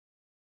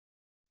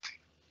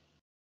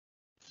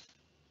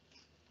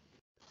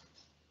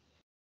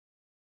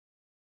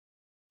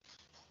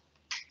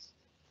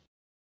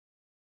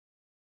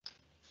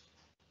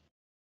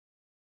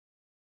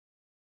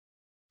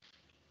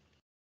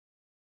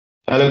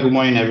Hello, good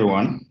morning,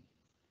 everyone.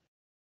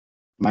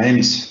 My name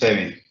is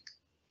Femi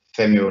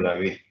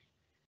Olavi,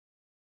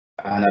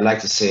 and I'd like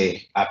to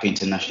say Happy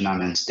International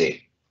Men's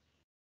Day.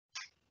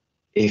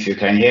 If you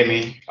can hear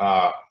me,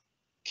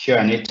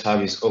 Q&A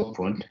tab is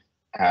open,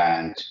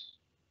 and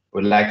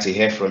would like to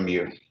hear from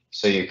you.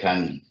 So you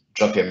can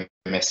drop a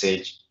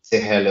message,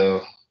 say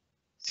hello,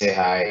 say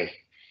hi,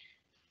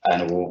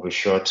 and we'll be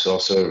sure to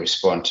also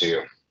respond to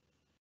you.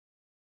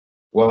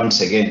 Once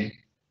again,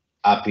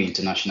 Happy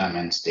International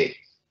Men's Day.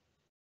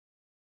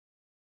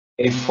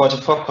 In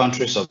 44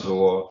 countries of the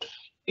world,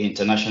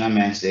 International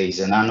Men's Day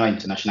is an annual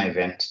international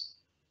event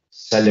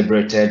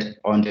celebrated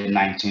on the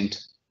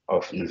 19th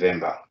of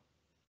November.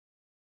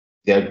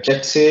 The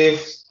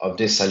objectives of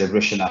this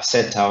celebration are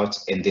set out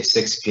in the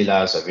 6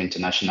 pillars of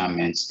International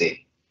Men's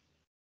Day.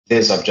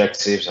 These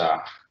objectives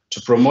are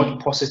to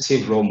promote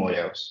positive role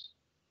models,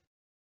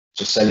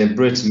 to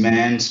celebrate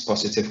men's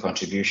positive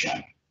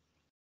contribution,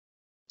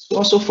 to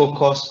also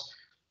focus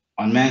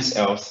on men's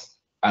health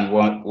and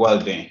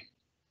well-being.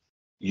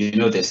 You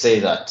know, they say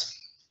that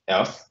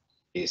health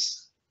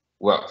is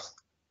wealth.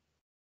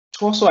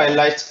 To also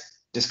highlight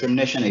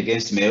discrimination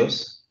against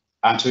males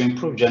and to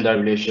improve gender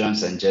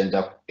relations and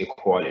gender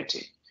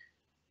equality,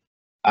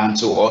 and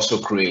to also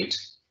create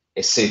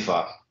a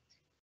safer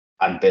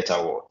and better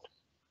world.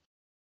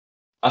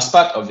 As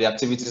part of the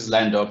activities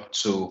lined up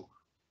to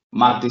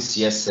mark this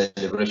year's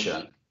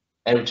celebration,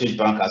 Heritage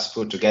Bank has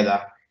put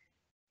together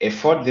a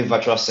 4-day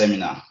virtual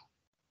seminar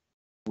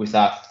with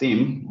our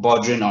theme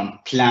bordering on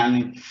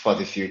planning for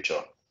the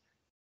future.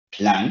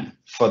 Plan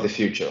for the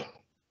future.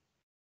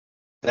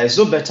 There is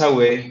no better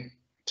way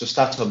to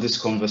start off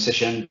this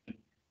conversation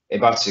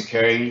about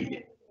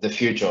securing the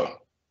future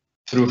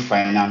through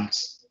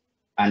finance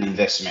and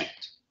investment.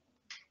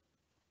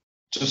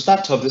 To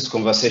start off this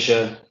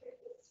conversation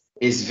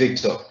is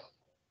Victor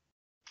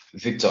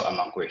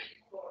Amakwe.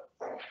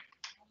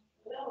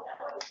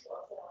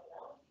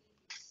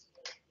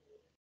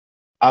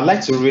 I'd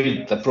like to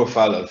read the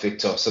profile of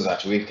Victor so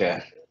that we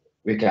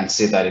can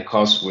see that it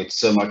comes with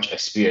so much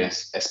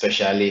experience,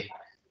 especially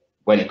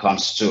when it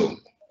comes to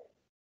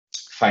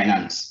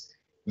finance.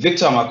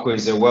 Victor Amakwe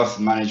is a wealth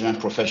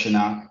management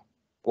professional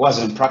who has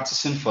been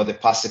practicing for the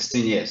past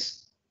 16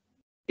 years.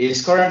 He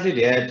is currently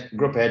the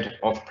group head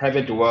of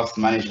Private Wealth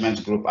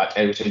Management Group at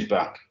Heritage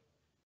Bank.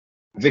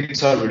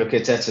 Victor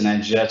relocated to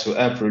Nigeria to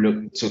help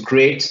to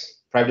create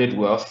Private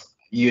Wealth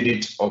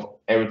Unit of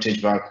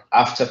Heritage Bank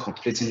after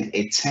completing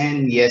a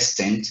 10-year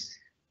stint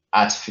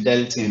at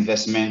Fidelity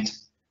Investment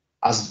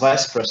as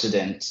Vice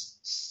President,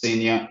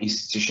 Senior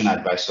Institution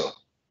Advisor.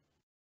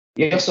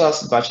 He also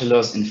has a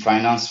bachelor's in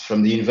finance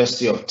from the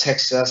University of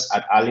Texas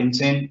at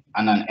Arlington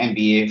and an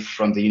MBA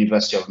from the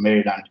University of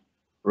Maryland,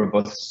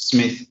 Robert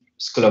Smith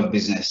School of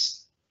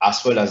Business,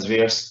 as well as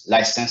various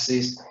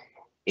licenses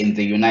in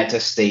the United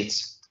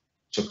States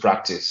to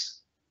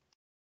practice.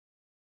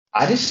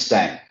 At this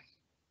time,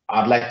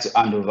 I'd like to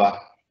hand over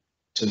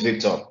to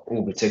Victor, who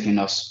will be taking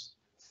us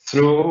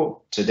through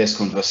today's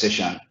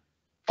conversation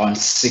on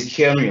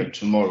securing your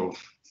tomorrow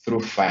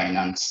through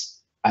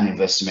finance and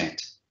investment.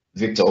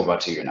 Victor, over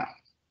to you now.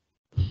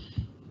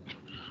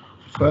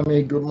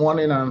 Femi, good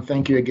morning, and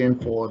thank you again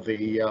for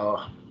the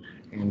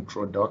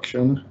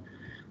introduction.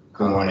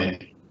 Good morning.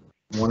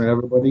 Good morning,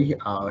 everybody.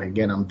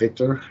 Again, I'm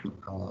Victor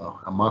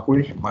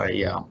Amakwe,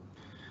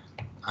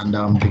 and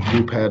I'm the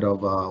group head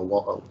of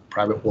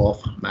Private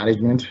Wealth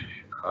Management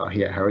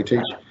here at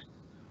Heritage.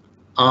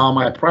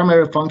 My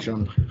primary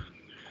function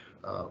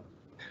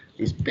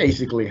is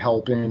basically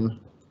helping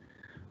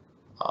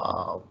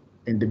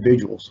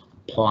individuals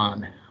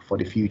plan for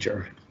the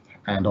future,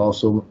 and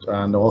also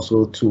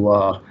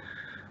to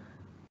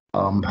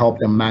help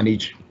them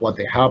manage what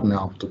they have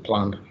now to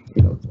plan,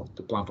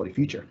 to plan for the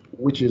future,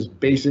 which is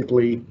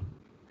basically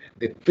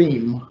the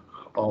theme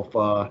of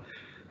our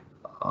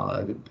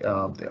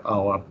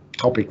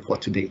topic for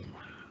today.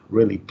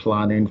 Really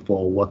planning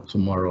for what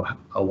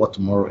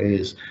tomorrow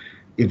is,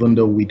 even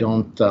though we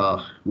don't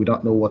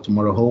know what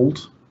tomorrow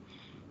holds,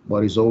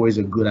 but it's always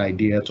a good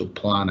idea to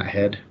plan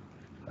ahead,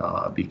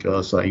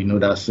 because you know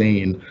that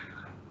saying,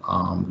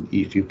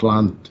 if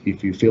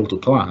you fail to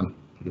plan,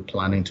 you're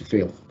planning to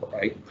fail,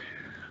 right?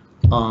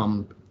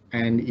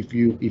 And if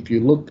you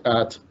look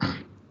at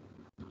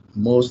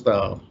most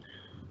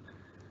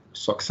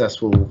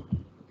successful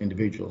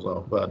individuals,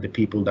 or the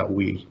people that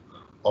we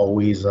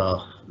always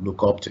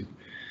look up to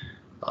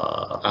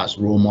as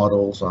role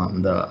models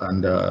and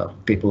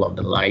people of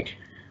the like,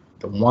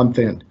 the one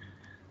thing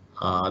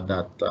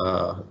that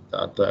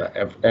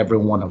every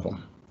one of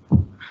them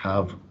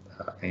have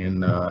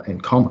in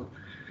common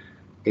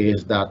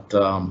is that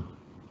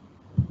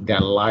their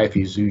life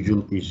is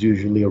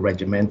usually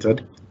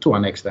regimented to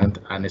an extent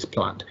and is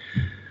planned.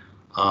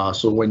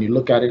 So when you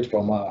look at it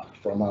from a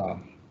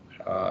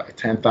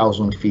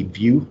 10,000 feet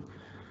view,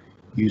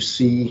 you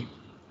see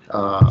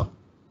a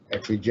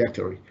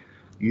trajectory,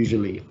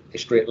 usually a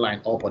straight line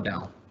up or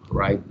down,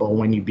 right? But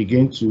when you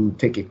begin to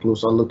take a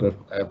closer look,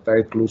 a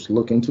very close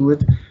look into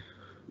it,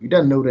 you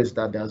then notice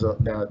that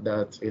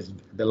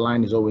the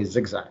line is always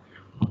zigzag,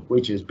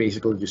 which is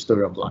basically the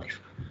story of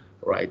life,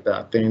 right?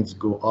 Things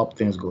go up,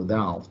 things go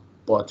down,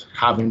 but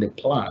having the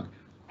plan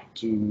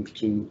to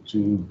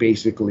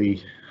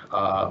basically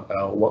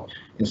what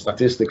in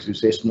statistics you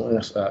say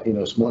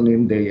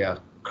smoothing the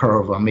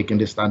curve and making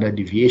the standard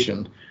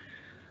deviation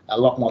a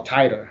lot more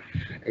tighter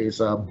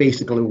is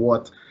basically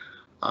what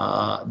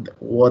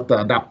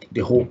that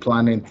the whole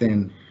planning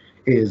thing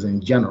is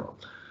in general.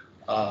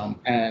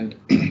 And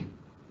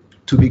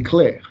to be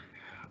clear,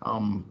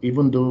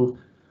 even though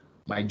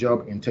my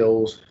job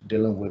entails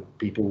dealing with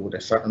people with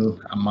a certain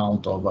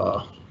amount of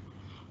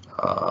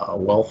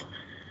wealth,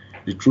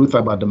 the truth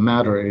about the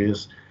matter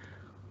is,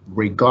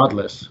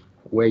 regardless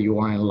where you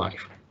are in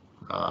life,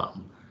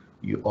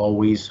 you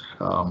always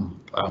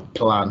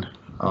plan.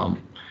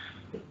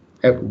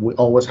 We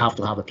always have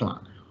to have a plan,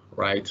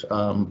 right?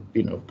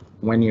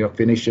 When you're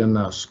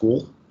finishing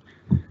school,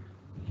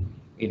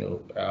 your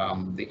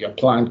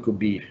plan could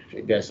be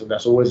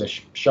there's always a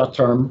short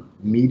term,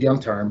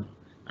 medium term,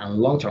 and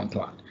long term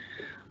plan.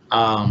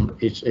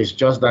 It's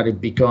just that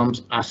it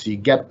becomes as you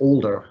get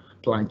older,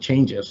 plan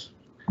changes,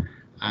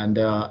 and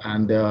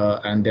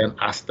then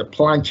as the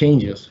plan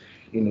changes,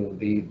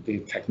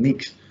 the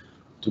techniques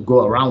to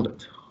go around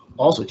it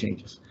also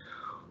changes.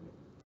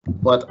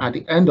 But at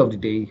the end of the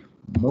day,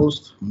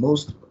 most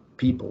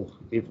people,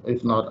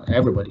 if not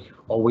everybody,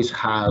 always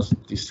has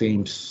the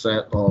same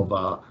set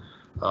of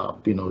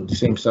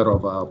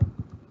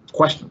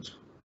questions,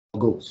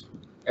 goals.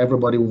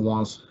 Everybody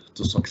wants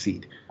to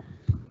succeed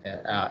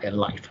in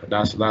life.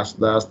 That's a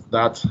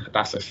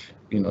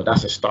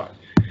start.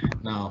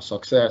 Now,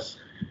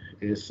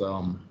 is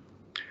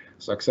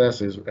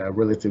success is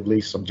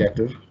relatively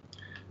subjective.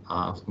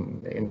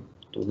 And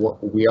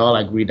we all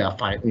agree that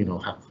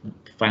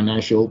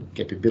financial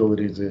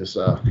capabilities is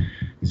a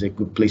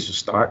good place to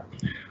start.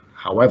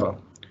 However,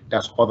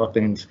 there's other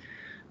things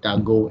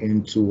that go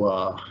into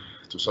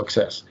to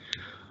success.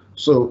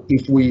 So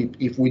if we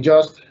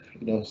just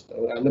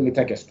let me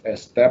take a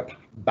step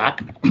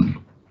back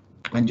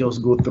and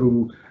just go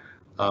through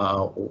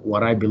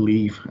what I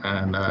believe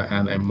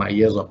and my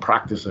years of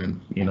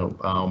practicing,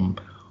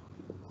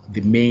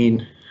 the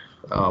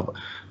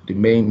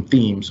main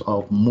themes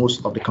of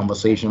most of the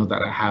conversations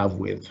that I have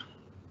with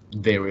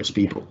various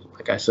people.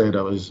 Like I said,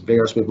 I was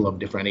various people of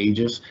different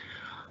ages,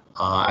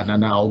 and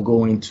then I'll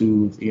go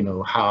into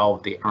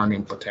how the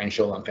earning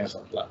potential and things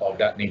of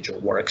that nature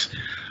works.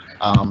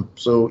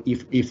 So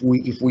if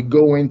we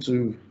go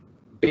into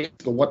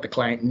basically what the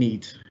client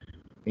needs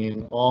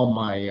in all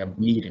my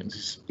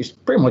meetings, it's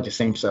pretty much the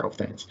same set of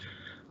things.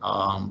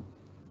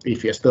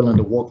 If you're still in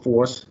the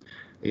workforce,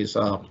 is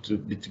to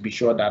be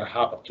sure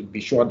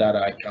that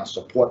I can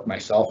support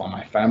myself and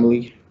my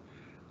family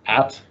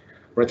at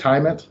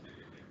retirement.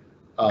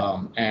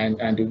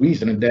 And the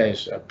reason there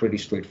is pretty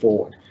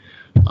straightforward.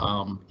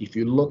 If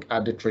you look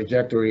at the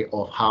trajectory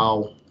of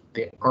how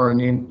the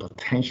earning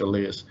potential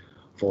is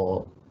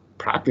for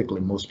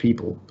practically most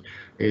people,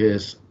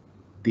 is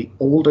the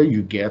older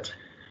you get,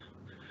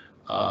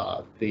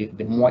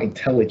 the more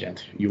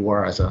intelligent you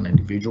are as an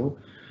individual,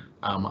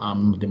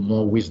 the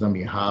more wisdom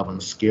you have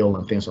and skill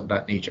and things of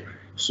that nature.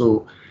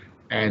 So,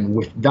 and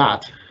with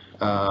that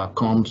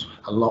comes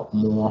a lot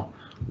more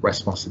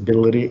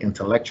responsibility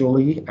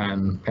intellectually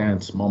and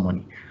hence more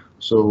money.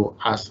 So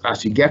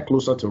as you get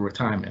closer to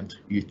retirement,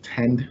 you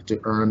tend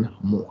to earn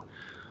more.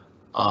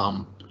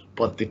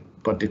 But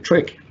the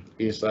trick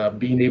is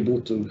being able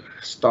to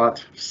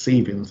start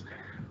savings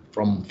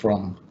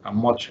from a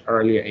much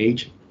earlier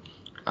age,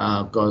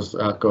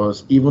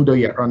 because even though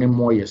you're earning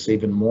more, you're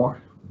saving more,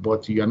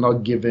 but you're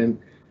not given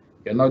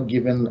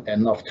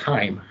enough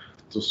time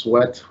to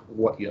sweat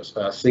what you're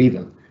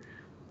saving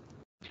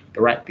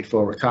right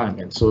before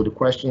retirement. So the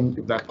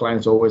question that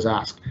clients always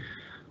ask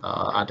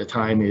at the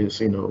time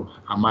is,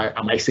 am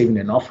I saving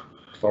enough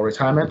for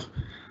retirement?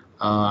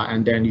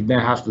 And then you then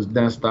have to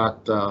then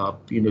start,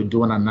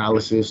 doing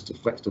analysis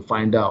to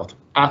find out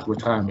at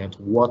retirement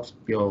what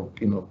your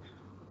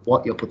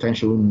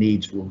potential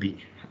needs will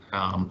be.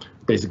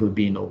 Basically,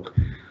 being old.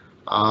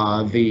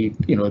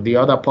 The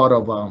other part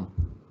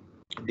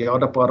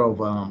of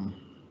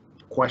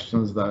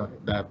questions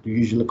that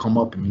usually come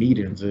up in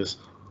meetings is,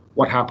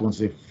 what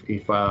happens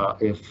if I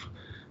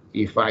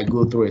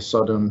go through a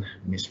sudden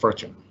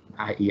misfortune,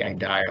 i.e., I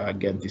die, or I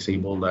get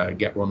disabled, or I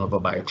get run over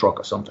by a truck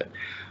or something?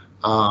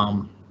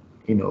 Am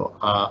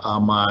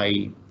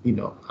I,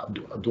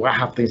 do I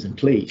have things in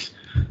place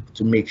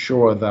to make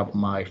sure that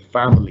my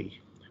family,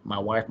 my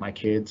wife, my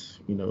kids,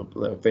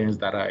 the things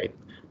that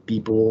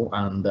people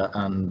and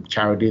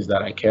charities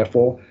that I care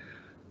for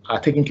are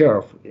taken care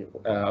of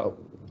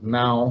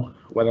now,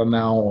 whether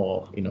now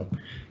or in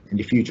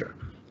the future.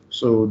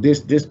 So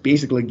this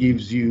basically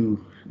gives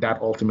you that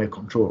ultimate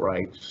control,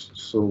 right?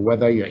 So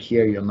whether you're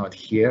here, you're not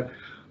here,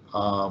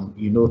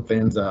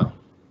 things are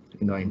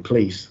in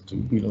place to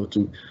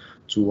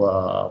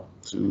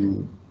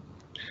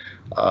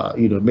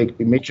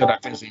make sure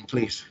that things are in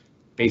place.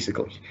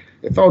 Basically,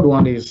 the third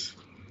one is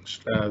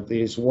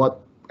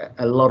what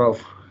a lot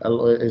of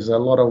is a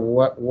lot of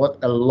what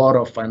a lot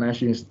of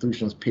financial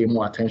institutions pay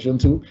more attention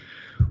to,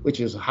 which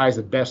is how is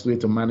the best way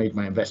to manage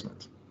my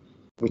investment,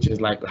 which is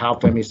like how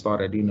Femi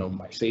started,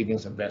 my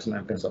savings,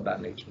 investment, things of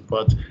that nature.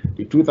 But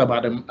the truth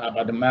about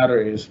the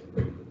matter is,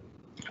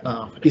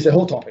 it's a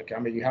whole topic. I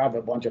mean, you have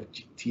a bunch of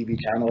TV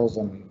channels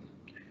and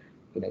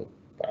like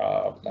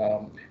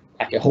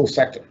a whole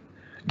sector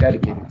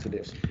dedicated to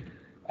this.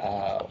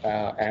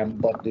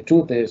 But the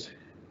truth is,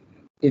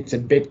 it's a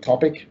big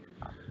topic,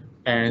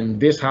 and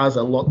this has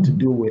a lot to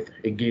do with,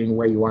 again,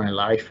 where you are in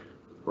life,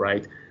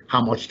 right?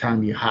 How much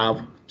time you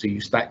have till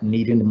you start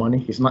needing the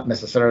money. It's not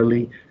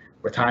necessarily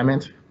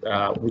retirement,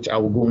 which I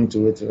will go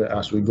into it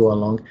as we go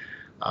along.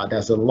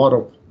 There's a lot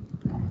of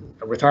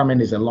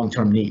retirement is a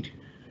long-term need,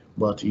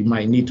 but you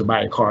might need to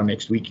buy a car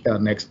next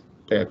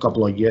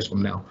couple of years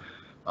from now.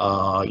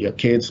 Your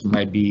kids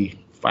might be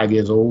 5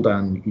 years old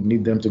and you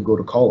need them to go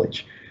to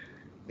college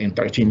in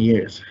 13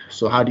 years.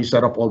 So how do you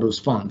set up all those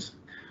funds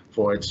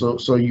for it?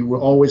 So you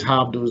will always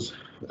have those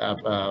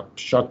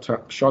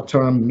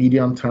short-term,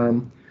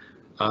 medium-term,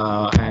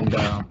 and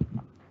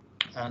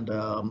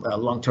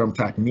long-term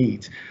type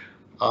needs.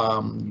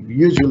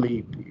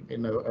 Usually,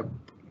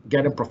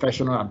 getting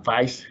professional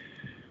advice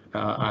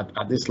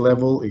at this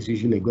level is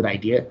usually a good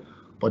idea.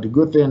 But the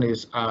good thing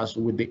is, as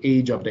with the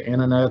age of the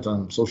internet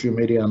and social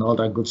media and all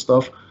that good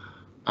stuff,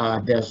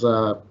 there's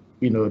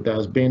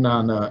been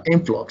an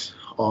influx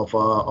of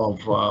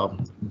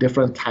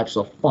different types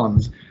of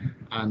funds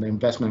and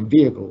investment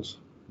vehicles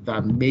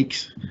that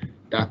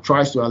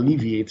tries to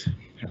alleviate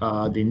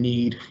the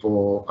need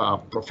for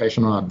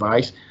professional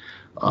advice.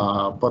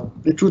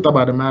 But the truth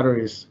about the matter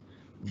is,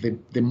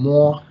 the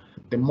more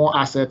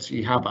assets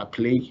you have at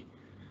play,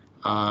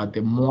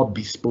 the more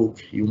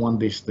bespoke you want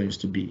these things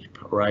to be,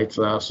 right?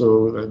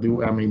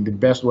 The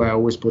best way I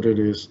always put it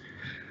is,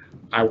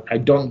 I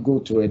don't go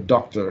to a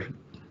doctor.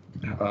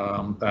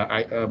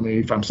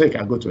 If I'm sick,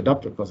 I go to a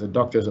doctor because a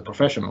doctor is a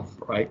professional,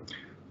 right?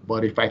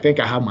 But if I think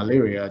I have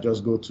malaria, I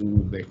just go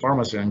to the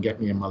pharmacy and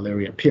get me a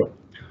malaria pill,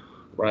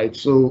 right?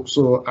 So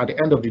at the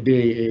end of the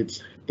day,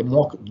 it's the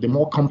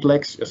more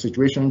complex a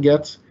situation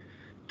gets,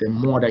 the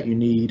more that you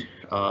need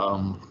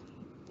a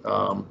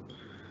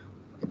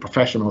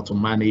professional to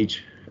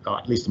manage, or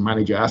at least to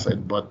manage your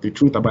asset. But the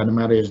truth about the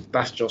matter is,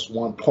 that's just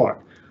one part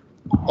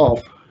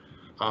of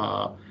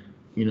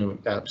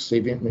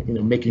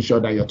saving, making sure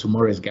that your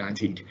tomorrow is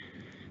guaranteed.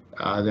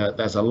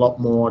 There's a lot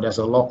more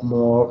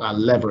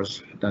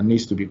levers that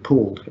needs to be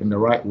pulled in the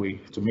right way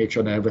to make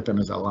sure that everything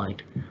is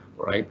aligned,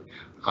 right?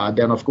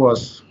 Then of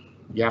course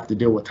you have to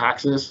deal with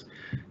taxes.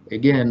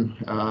 Again,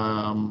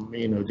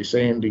 the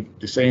saying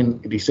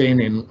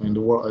in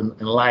the world,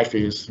 in life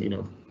is,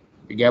 you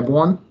get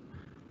born,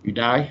 you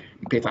die,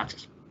 you pay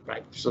taxes,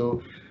 right?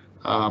 So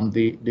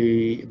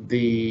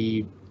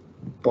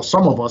for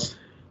some of us,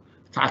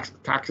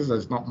 taxes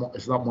is not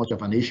much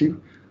of an issue.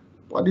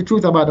 But the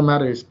truth about the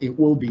matter is, it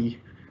will be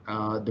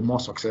the more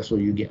successful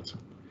you get,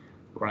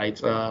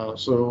 right?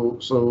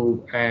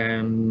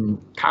 And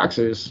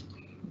taxes,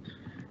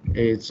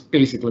 it's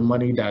basically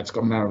money that's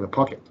coming out of the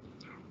pocket,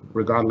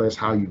 regardless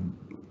how you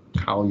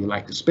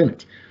like to spend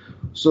it.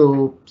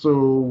 So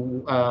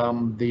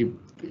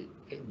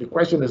the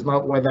question is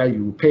not whether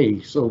you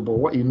pay. But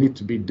what you need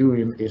to be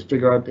doing is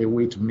figure out a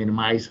way to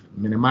minimize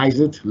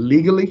it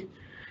legally.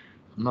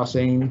 I'm not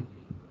saying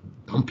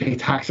don't pay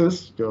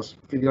taxes, just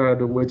figure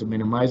out a way to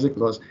minimize it,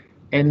 because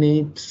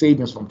any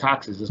savings from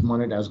taxes is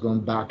money that's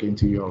going back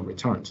into your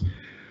returns.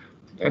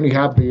 Then you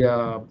have the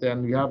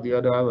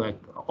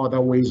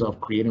other ways of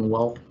creating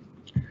wealth.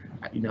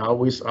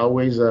 Always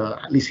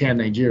at least here in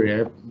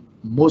Nigeria,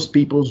 most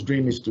people's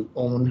dream is to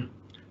own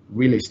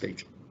real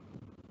estate.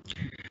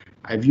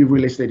 I view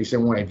real estate the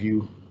same way I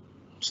view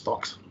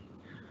stocks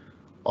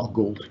or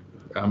gold.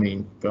 I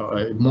mean,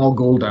 more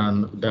gold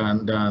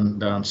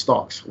than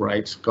stocks,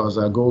 right? Because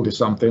gold is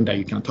something that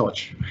you can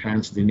touch,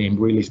 hence the name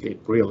real estate.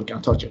 Real, you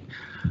can touch it.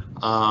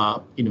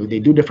 They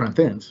do different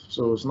things.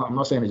 So I'm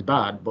not saying it's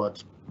bad,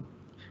 but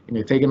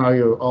taking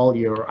all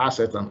your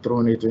assets and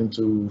throwing it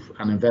into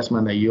an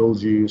investment that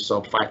yields you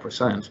sub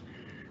 5%,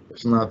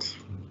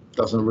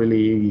 doesn't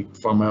really,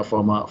 from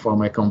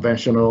a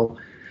conventional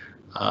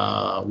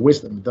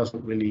wisdom, it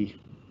doesn't really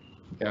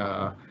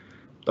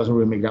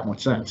make that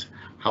much sense.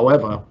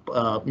 However,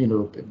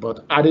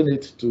 but adding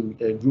it to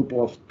a group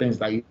of things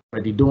that you're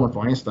already doing,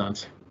 for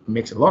instance,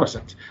 makes a lot of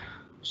sense.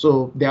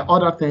 So there are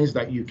other things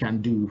that you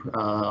can do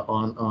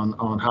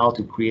on how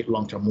to create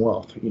long-term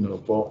wealth.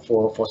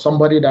 For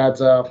somebody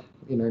that's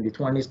in the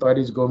 20s,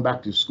 30s, going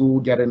back to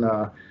school, getting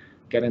a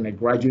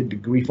graduate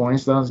degree, for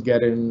instance,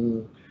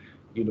 getting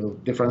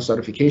different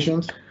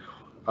certifications,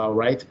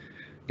 right?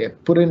 They're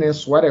putting in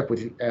sweat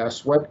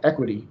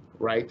equity,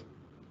 right,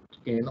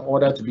 in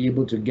order to be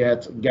able to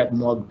get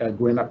more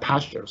greener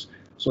pastures.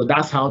 So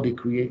that's how they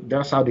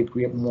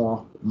create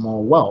more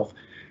wealth.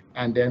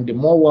 And then the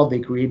more wealth they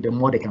create, the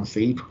more they can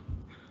save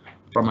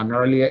from an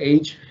earlier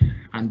age,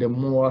 and the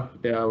more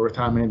their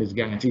retirement is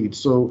guaranteed.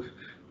 So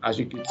as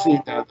you can see,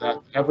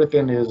 that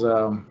everything is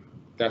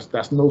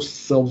there's no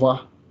silver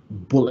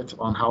bullet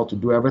on how to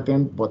do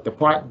everything, but the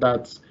part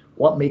that's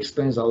what makes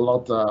things a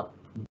lot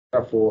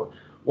therefore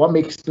what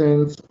makes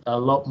things a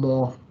lot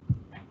more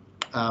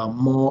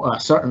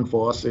certain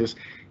for us is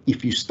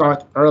if you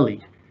start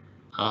early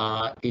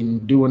in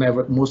doing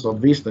most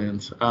of these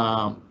things,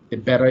 the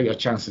better your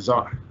chances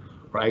are,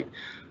 right?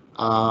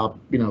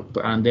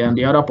 And then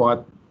the other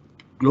part,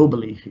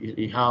 globally,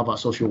 you have a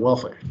social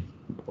welfare,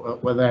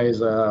 whether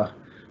it's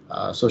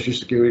Social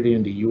Security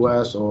in the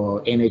U.S.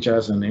 or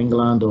NHS in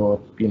England, or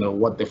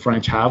what the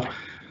French have.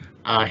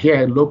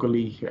 Here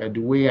locally,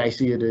 the way I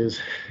see it is,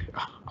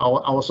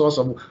 our source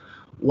of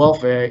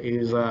welfare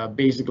is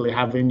basically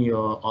having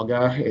your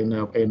oga in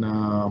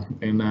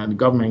the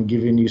government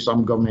giving you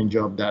some government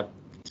job that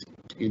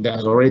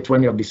there's already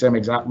 20 of the same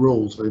exact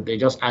roles. They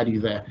just add you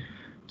there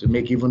to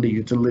make even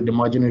the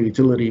marginal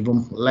utility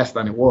even less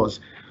than it was.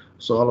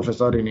 So all of a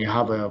sudden you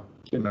have a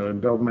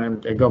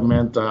government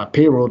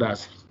payroll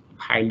that's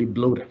highly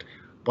bloated,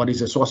 but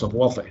it's a source of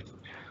welfare,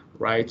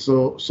 right?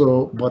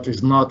 But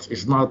it's not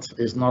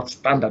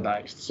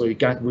standardized, so you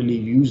can't really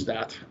use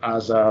that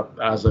as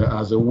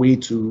a way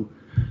to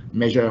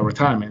measure a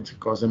retirement,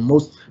 because in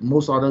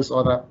most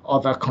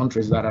other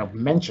countries that I've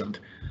mentioned,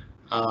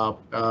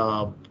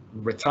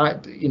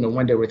 retired,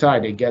 when they retire,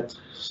 they get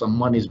some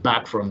monies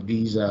back from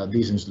these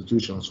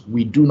institutions.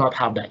 We do not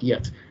have that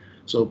yet.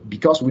 So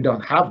because we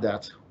don't have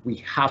that, we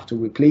have to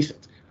replace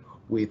it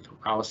with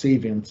our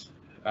savings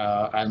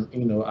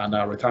and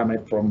our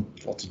retirement from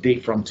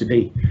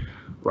today,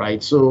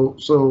 right? So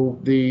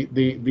the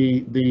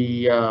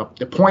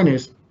point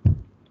is,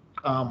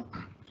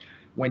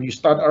 when you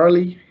start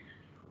early,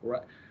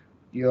 right,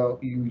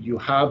 you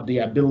have the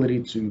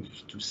ability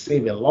to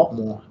save a lot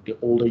more the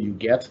older you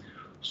get.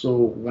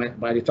 So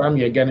by the time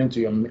you're getting to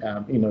your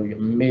your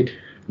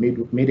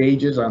mid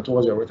ages and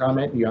towards your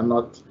retirement, you are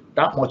not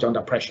that much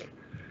under pressure,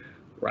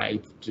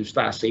 right, to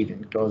start saving.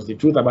 Because the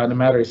truth about the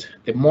matter is,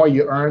 the more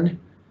you earn,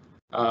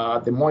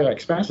 the more your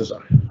expenses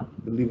are,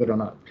 believe it or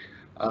not.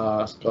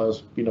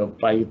 Because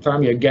by the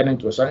time you're getting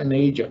to a certain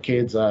age, your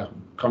kids are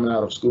coming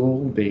out of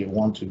school, they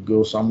want to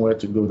go somewhere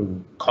to go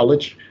to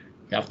college.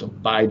 You have to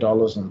buy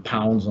dollars and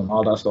pounds and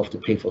all that stuff to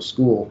pay for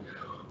school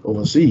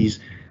overseas.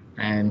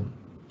 And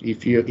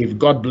if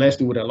God blessed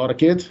you with a lot of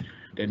kids,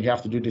 then you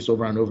have to do this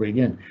over and over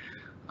again.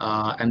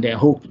 And they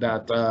hope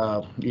that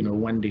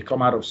when they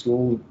come out of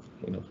school,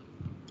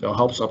 they'll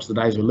help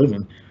subsidize your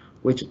living,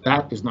 which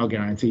that is not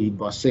guaranteed,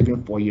 but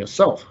saving for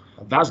yourself,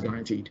 that's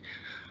guaranteed.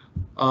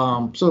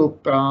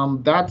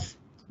 That's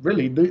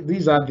really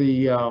these are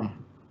the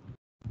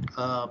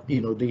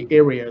the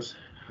areas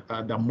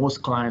that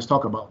most clients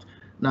talk about.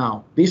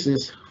 Now, this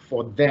is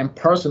for them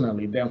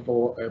personally. Then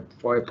for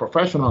a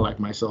professional like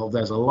myself,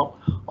 there's a lot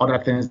other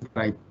things that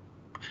I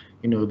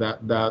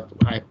that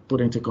I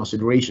put into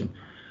consideration,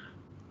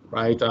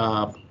 right?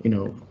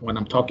 When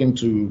I'm talking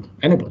to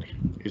anybody,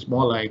 it's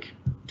more like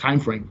time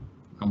frame.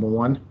 Number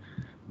one,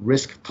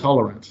 risk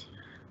tolerance,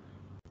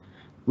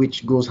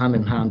 which goes hand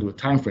in hand with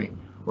time frame,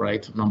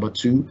 right? Number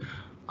two,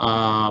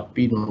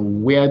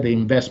 where the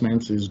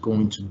investment is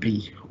going to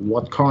be,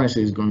 what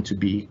currency is going to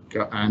be,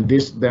 and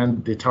this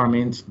then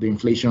determines the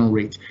inflation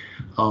rate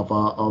of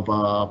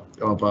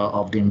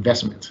the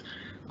investment.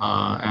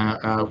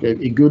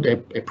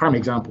 A prime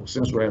example,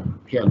 since we're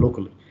here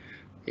locally,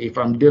 if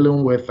I'm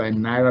dealing with a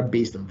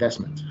Naira-based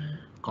investment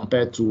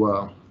compared to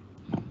a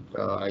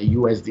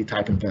USD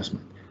type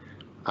investment,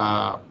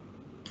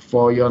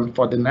 for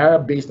the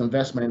Naira-based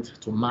investment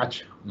to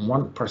match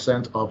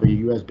 1% of a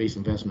US-based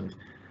investment,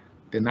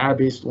 the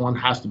Naira-based one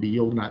has to be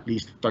yielding at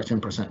least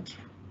 13%.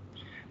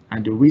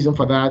 And the reason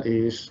for that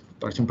is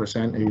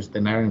 13% is the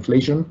Naira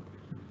inflation.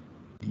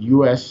 The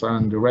US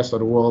and the rest of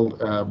the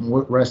world,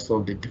 rest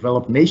of the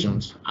developed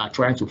nations are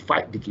trying to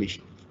fight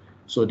deflation.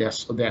 So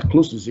they're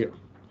close to zero.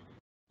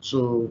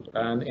 So,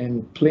 and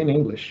in plain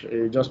English,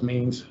 it just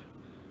means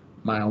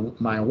my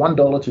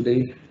 $1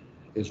 today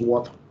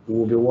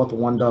will be worth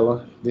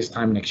 $1 this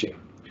time next year.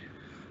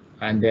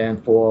 And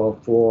then for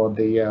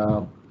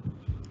the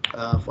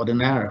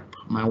Naira,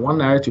 my 1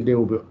 Naira today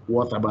will be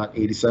worth about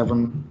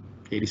 87,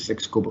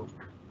 86 kobo,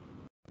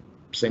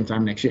 same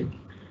time next year.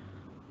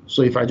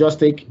 So if I just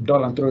take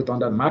dollar and throw it on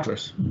that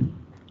mattress,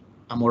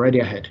 I'm already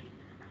ahead,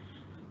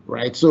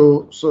 right?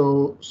 So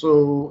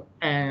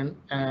and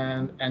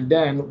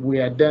then we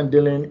are then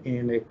dealing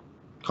in a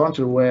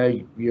country where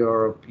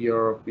your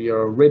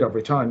rate of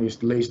return is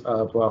placed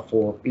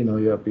for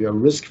your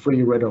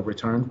risk-free rate of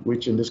return,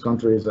 which in this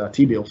country is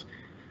T-bills,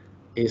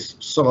 is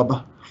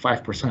sub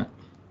 5%.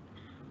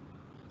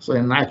 So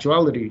in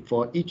actuality,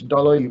 for each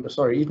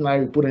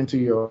Naira you put into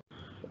your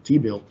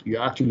T-bill,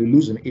 you're actually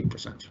losing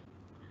 8%.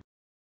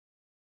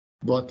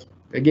 But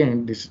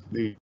again,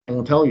 I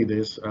won't tell you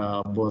this,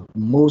 but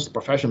most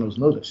professionals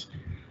know this,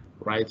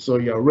 right? So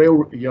your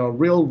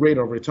real rate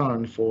of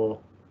return for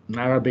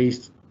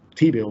Naira-based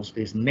T-bills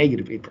is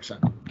negative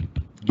 8%,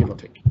 give or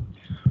take,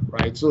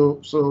 right?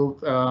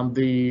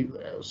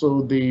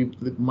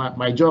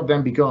 My job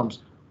then becomes,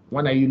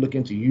 when are you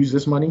looking to use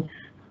this money?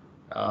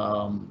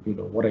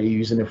 What are you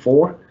using it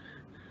for?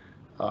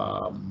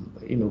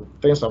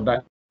 things of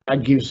that.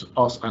 That gives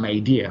us an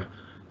idea.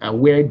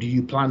 Where do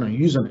you plan on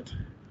using it?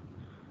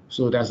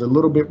 So there's a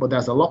little bit, but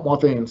there's a lot more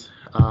things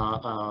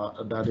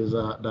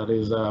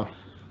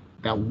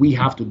that we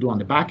have to do on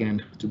the back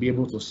end to be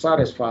able to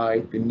satisfy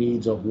the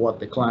needs of what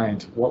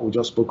we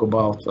just spoke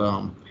about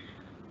on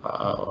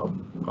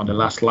the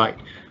last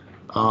slide.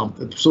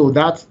 So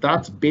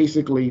that's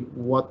basically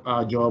what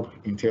our job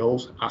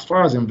entails. As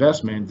far as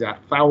investment, there are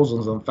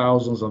thousands and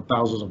thousands and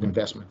thousands of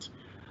investments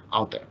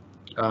out there.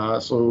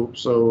 And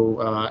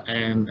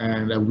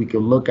we can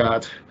look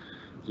at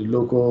the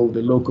local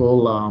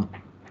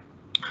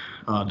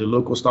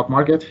stock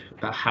market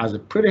that has a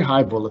pretty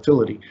high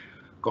volatility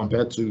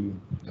compared to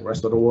the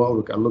rest of the world.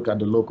 We can look at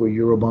the local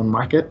Eurobond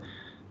market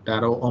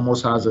that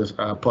almost has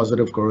a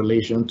positive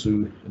correlation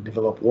to the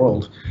developed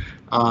world.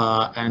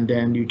 And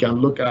then you can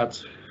look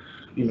at,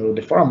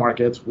 the foreign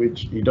markets,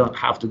 which you don't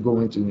have to go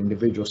into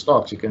individual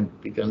stocks. You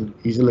can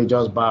easily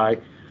just buy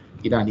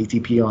either an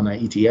ETP or an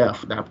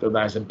ETF.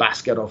 That's a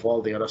basket of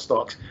all the other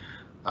stocks.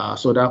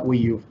 So that way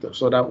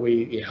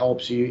it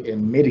helps you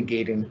in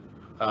mitigating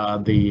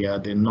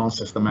the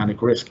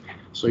non-systematic risk.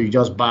 So you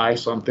just buy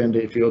something.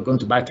 If you're going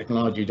to buy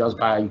technology, you just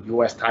buy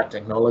US type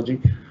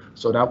technology.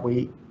 So that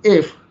way,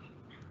 if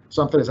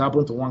something has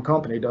happened to one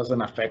company, it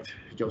doesn't affect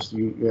just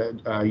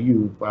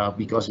you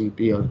because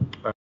you're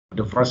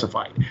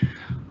diversified.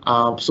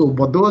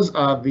 But those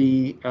are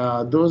the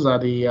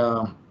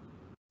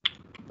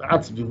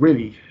that's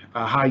really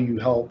how you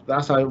help.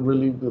 That's how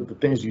really the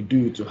things you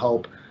do to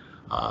help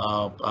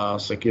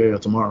secure your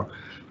tomorrow.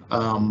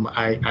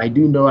 I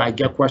do know I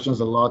get questions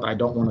a lot. I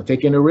don't want to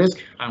take any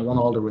risk. I want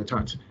all the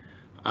returns.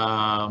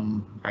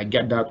 I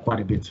get that quite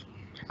a bit.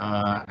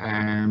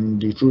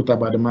 And the truth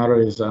about the matter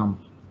is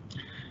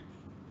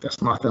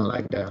there's nothing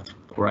like that,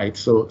 right?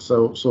 So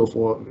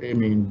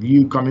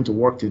you coming to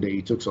work today,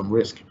 you took some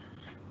risk.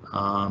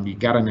 You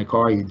got in a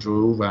car, you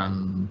drove,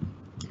 and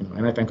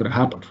anything could have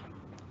happened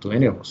to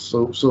any of us.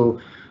 So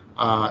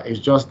it's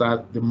just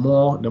that the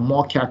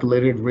more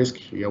calculated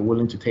risk you're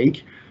willing to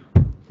take,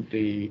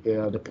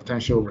 the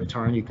potential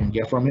return you can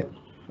get from it.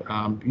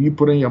 You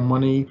putting your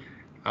money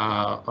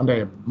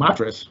under a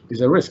mattress is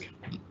a risk.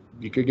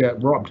 You could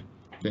get robbed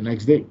the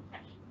next day,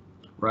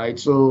 right?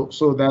 So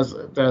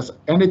there's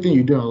anything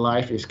you do in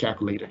life is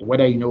calculated,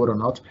 whether you know it or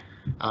not.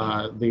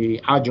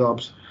 Our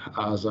jobs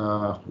as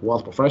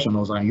wealth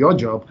professionals and your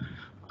job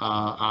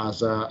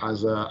as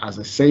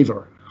a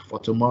saver for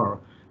tomorrow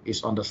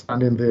is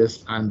understanding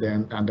this and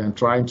then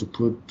trying to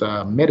put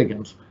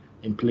mitigants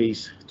in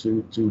place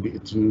to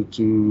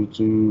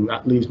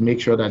at least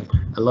make sure that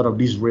a lot of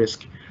these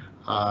risks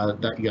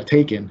that you're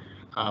taking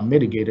are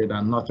mitigated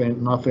and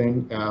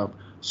nothing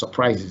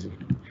surprises you.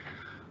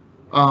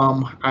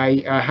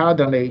 I had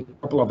a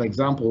couple of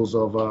examples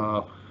of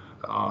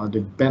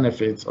the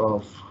benefits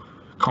of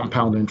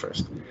compound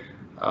interest.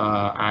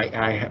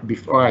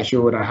 Before I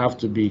show it, I have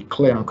to be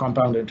clear on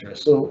compound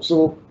interest. So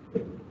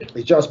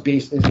it's just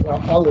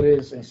all it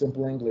is in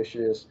simple English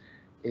is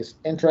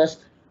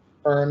interest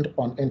earned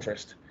on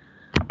interest.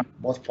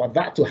 But for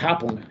that to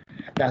happen,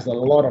 there's a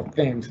lot of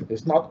things.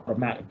 It's not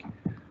automatic,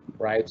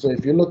 right? So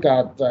if I look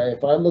at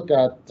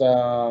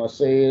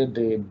say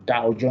the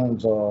Dow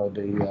Jones or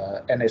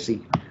the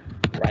NSE,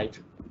 right?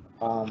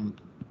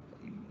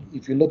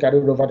 If you look at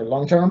it over the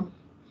long term,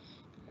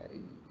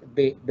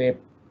 they're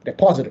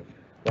positive,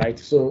 right?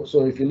 So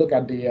if you look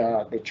at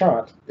the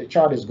chart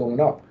is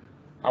going up.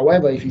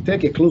 However, if you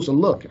take a closer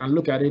look and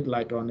look at it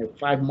like on a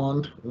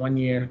 5-month, 1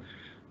 year,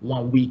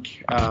 1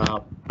 week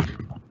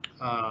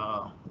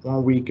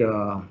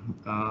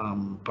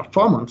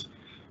performance,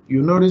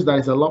 you notice that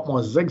it's a lot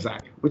more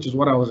zigzag, which is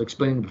what I was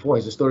explaining before.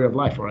 It's the story of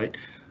life, right?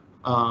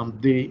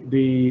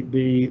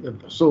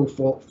 So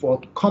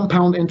for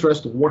compound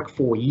interest to work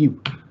for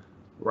you,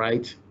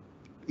 right,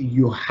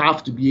 you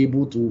have to be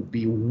able to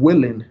be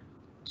willing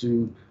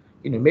to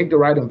make the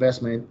right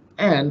investment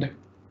and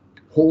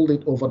hold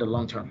it over the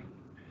long term,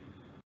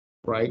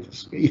 right?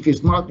 If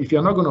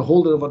you're not going to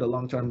hold it over the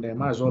long term, then it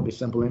might as well be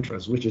simple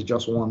interest, which is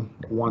just one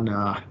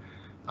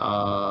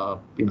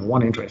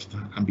interest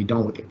and be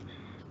done with it,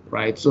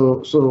 right?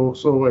 So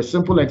a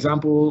simple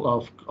example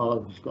of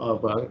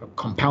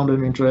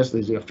compounded interest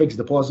is your fixed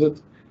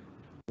deposit.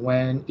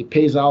 When it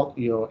pays out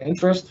your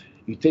interest,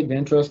 you take the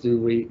interest, you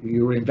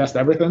reinvest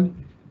everything,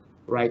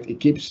 right? It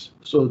keeps,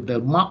 so the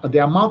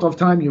amount of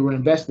time you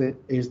reinvest it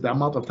is the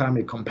amount of time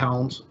it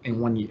compounds in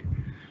 1 year.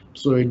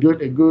 So a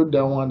good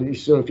one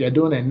is, so if you're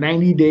doing a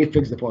 90-day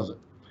fixed deposit,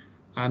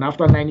 and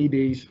after 90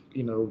 days,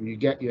 you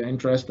get your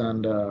interest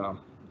and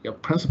your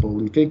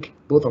principal, you take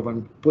both of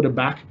them, put it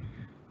back.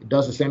 It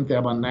does the same thing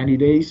about 90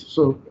 days.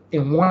 So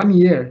in 1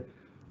 year,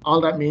 all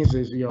that means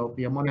is your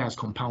money has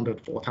compounded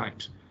 4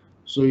 times.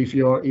 So if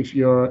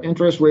your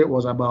interest rate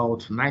was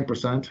about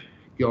 9%,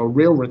 your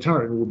real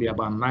return will be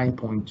about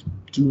 9.2,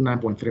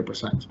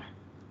 9.3%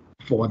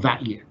 for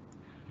that year.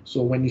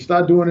 So when you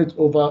start doing it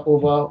over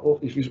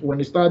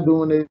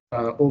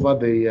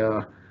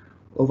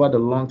the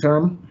long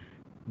term,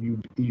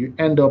 you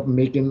end up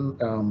making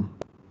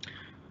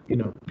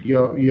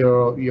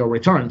your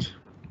returns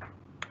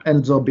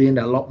ends up being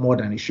a lot more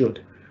than it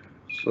should.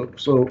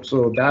 So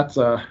that's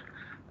I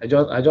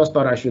just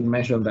thought I should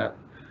mention that.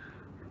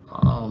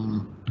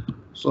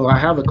 So I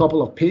have a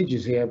couple of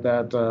pages here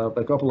that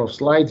a couple of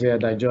slides here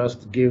that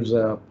just gives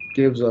like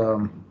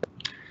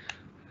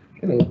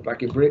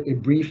a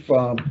brief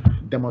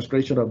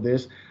demonstration of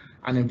this.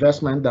 An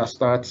investment that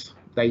starts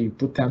that you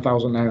put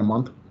 10,000 naira a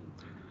month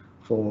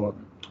for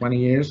 20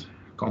 years,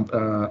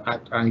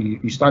 and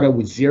you started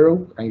with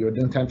zero and you're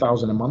doing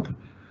 10,000 a month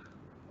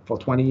for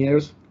 20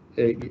 years,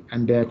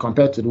 and then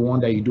compared to the one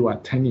that you do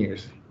at 10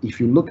 years, if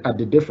you look at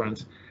the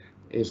difference,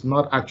 it's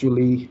not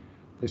 2x,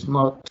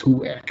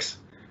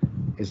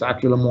 it's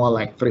actually more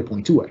like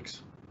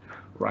 3.2x,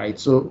 right?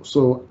 So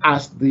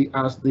as the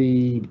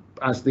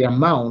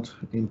amount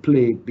in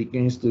play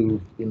begins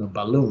to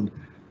balloon,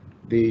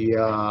 the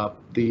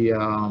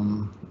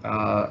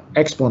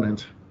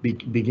exponent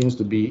begins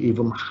to be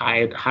even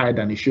higher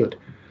than it should.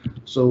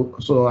 So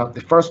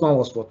the first one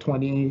was for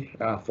 10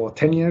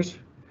 years.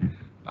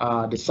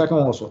 The second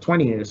one was for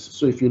 20 years.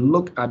 So if you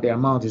look at the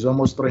amount, it's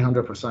almost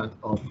 300%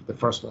 of the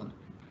first one.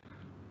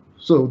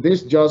 So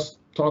this just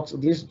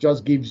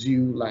gives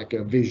you like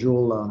a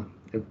visual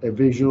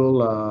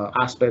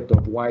aspect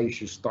of why you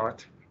should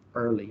start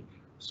early.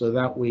 So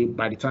that way,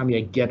 by the time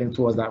you're getting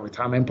towards that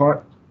retirement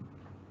part,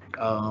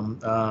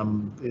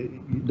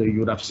 you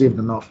would have saved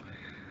enough.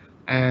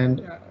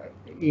 And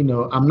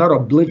I'm not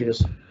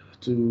oblivious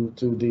to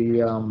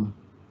the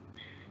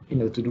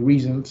to the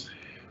reasons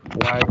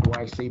why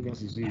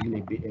savings is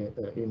usually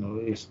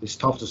it's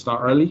tough to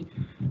start early.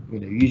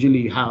 Usually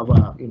you have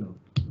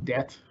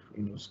debt,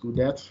 school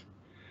debt.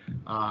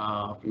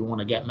 If you want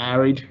to get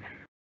married,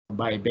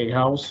 buy a big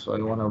house, or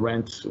you want to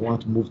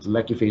move to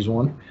Lekki Phase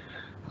 1.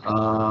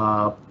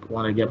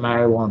 Want to get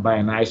married, want to buy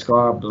a nice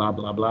car, blah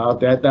blah blah.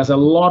 There's a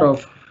lot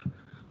of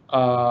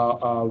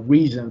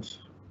reasons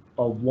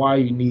of why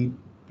you need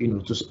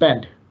to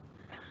spend.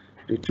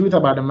 The truth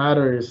about the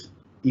matter is,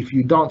 if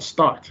you don't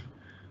start,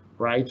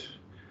 right?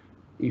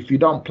 If you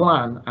don't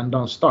plan and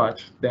don't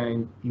start,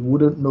 then you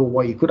wouldn't know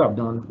what you could have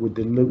done with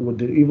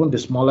even the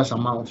smallest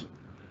amount,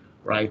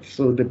 right?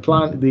 So the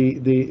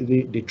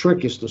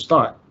trick is to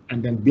start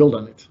and then build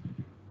on it.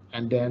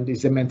 And then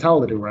it's a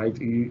mentality, right?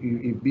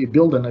 You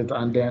build on it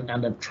and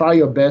then try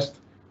your best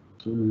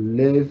to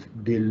live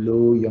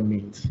below your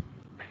means.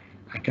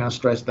 I can't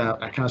stress that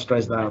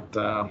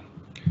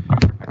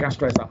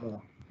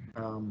more.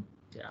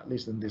 At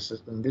least in this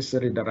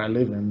city that I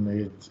live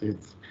in,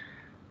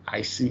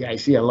 I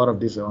see a lot of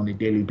this on a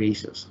daily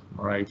basis.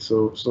 All right,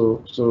 so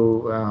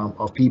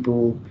of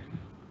people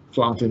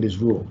flaunting this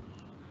rule,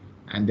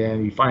 and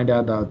then you find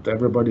out that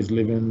everybody's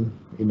living,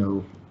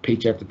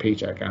 paycheck to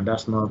paycheck, and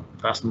that's not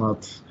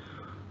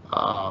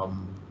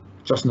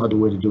just not the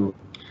way to do it.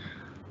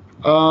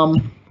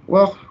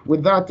 Well,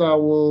 with that,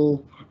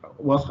 I'll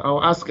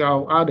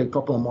add a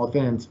couple more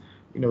things.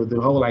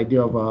 The whole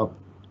idea of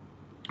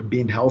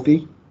being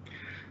healthy.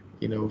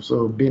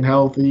 So being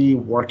healthy,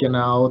 working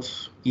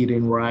out,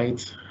 eating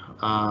right,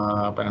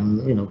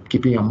 and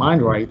keeping your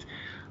mind right.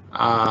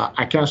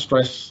 I can't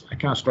stress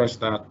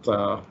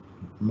that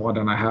more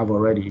than I have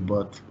already.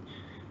 But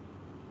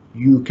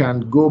you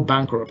can go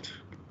bankrupt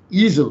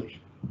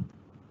easily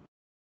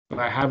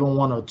by having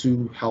one or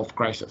two health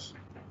crises.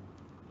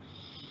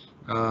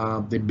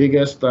 The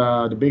biggest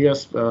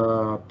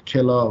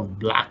killer of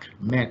black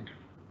men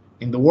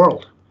in the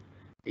world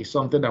is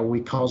something that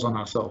we cause on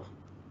ourselves.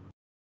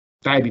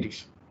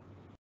 Diabetes.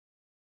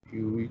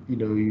 You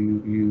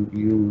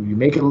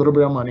make a little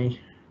bit of money.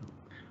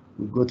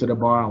 We go to the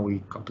bar and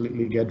we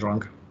completely get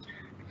drunk,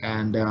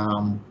 and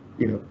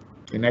the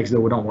next day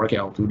we don't work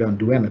out, we don't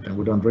do anything,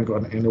 we don't drink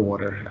any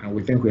water, and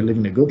we think we're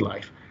living a good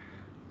life.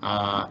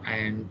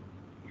 And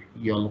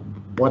your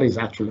body is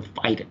actually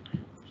fighting.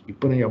 You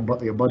put in your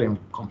body in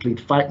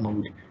complete fight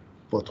mode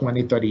for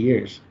 20, 30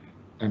 years,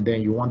 and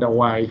then you wonder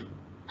why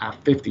at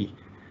 50.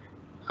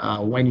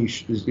 When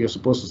you're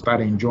supposed to start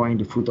enjoying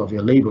the fruit of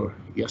your labor,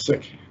 you're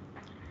sick.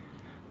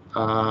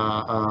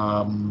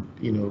 Having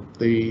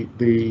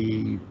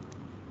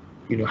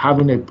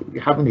a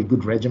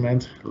good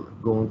regimen,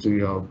 going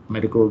to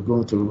medical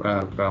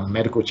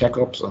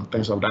checkups and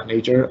things of that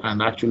nature,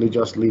 and actually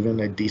just living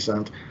a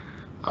decent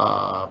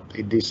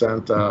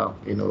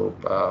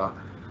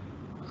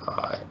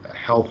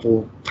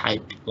healthful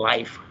type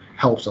life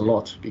helps a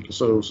lot, because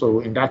so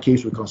in that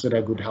case we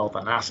consider good health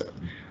an asset.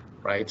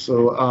 Right.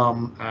 So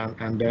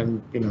and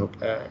then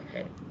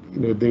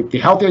the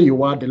healthier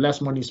you are, the less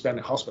money you spend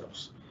in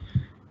hospitals.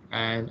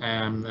 And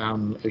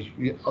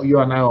you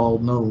and I all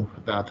know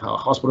that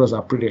hospitals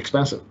are pretty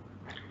expensive,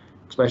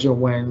 especially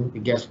when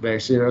it gets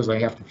very serious and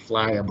you have to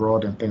fly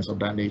abroad and things of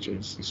that nature.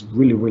 It's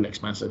really, really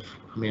expensive.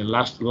 I mean,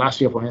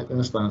 last year, for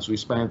instance,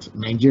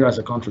 Nigeria as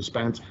a country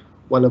spent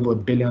well over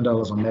 $1 billion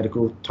on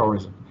medical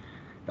tourism.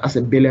 That's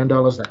 $1 billion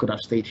that could have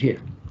stayed here.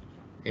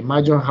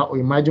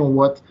 Imagine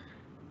what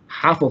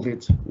half of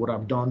it would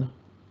have done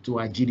to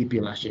our GDP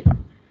last year.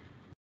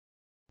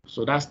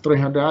 So that's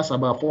 300. That's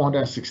about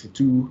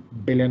 462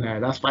 billion.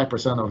 That's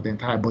 5% of the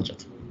entire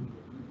budget.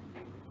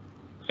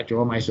 Actually,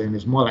 what am I saying?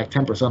 It's more like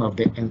 10% of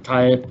the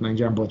entire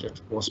Nigerian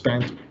budget was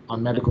spent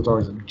on medical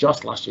tourism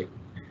just last year.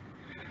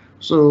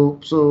 So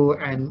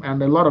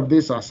and a lot of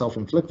these are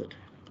self-inflicted,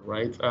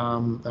 right?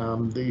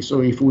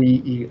 So if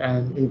we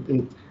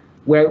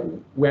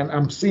when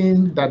I'm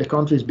seeing that the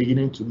country is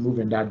beginning to move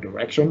in that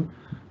direction,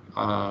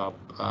 so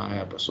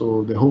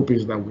the hope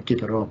is that we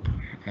keep it up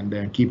and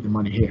then keep the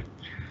money here.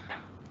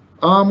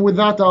 With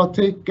that, I'll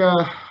take.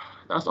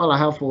 That's all I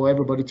have for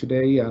everybody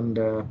today, and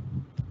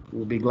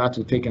we'll be glad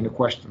to take any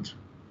questions.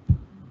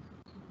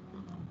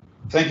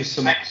 Thank you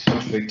so much,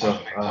 Victor.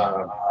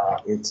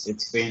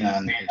 It's been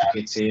an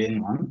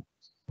educating one.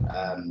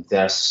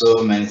 There are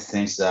so many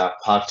things that are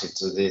packed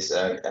into this,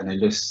 and it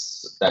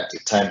looks that the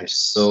time is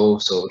so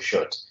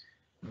short.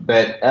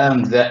 But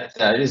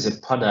there is a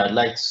part that I'd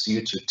like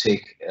you to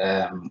take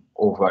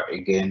over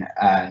again,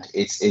 and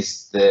it's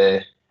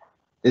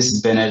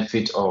this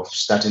benefit of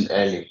starting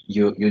early.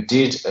 You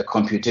did a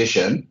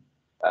computation,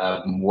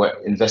 where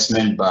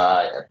investment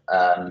by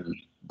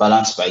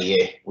balance by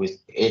year with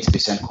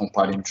 8%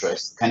 compound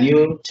interest. Can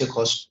you take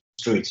us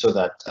through it so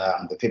that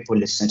the people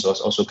listening to us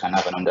also can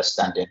have an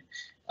understanding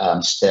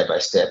step by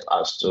step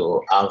as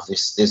to how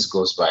this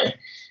goes by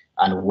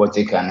and what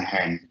they can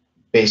earn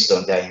based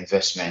on their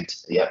investment?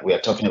 Yeah, we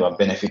are talking about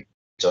benefit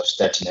of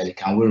starting early.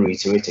 Can we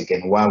reiterate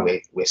again why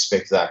we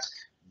expect that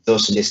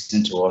those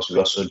listening to us will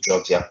also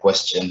drop their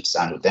questions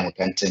and then we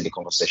can take the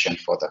conversation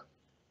further?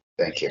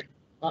 Thank you.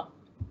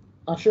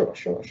 Sure,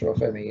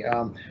 Femi.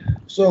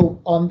 So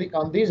on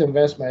these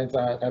investments,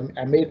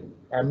 I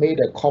made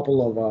a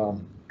couple of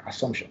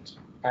assumptions,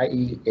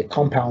 i.e., it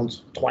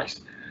compounds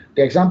twice.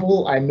 The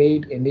example I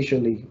made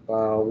initially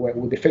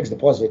with the fixed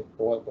deposit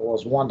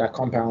was one that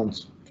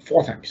compounds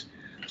 4 times.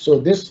 So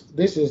this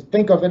is,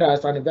 think of it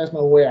as an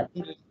investment where I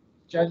put it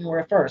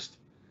January 1st.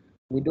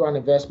 We do an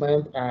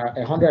investment,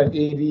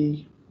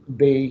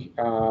 180-day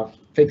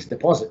fixed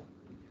deposit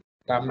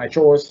that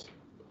matures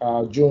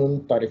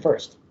June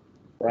 31st.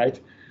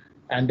 Right,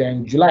 and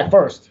then July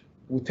 1st,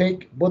 we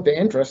take both the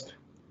interest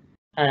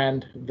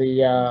and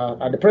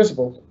the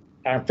principal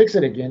and fix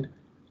it again,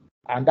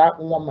 and that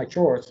one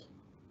matures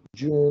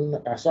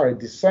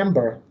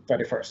December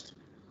 31st.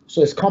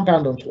 So it's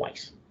compounded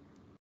twice,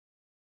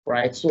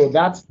 right? So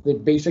that's the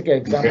basic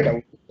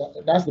example.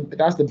 That's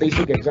the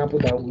basic example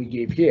that we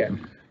gave here,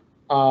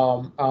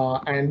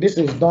 and this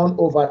is done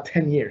over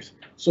 10 years.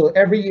 So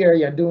every year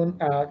you're doing,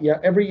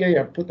 every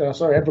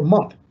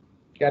month.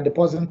 You're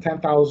depositing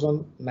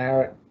 10,000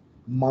 naira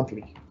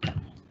monthly,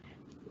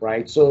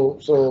 right? So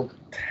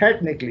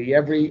technically,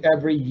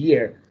 every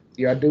year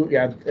you're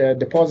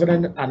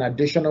depositing an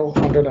additional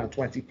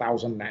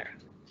 120,000 naira.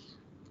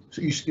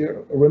 So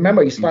you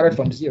remember you started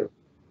from zero,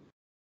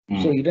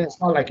 so you didn't.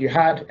 It's not like you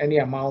had any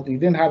amount. You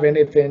didn't have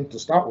anything to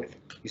start with.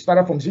 You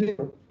started from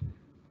zero.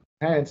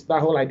 Hence that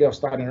whole idea of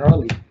starting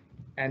early,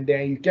 and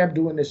then you kept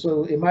doing it.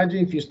 So imagine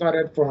if you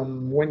started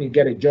from when you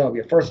get a job,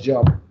 your first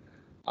job,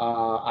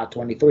 at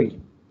 23.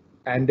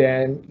 And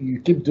then you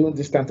keep doing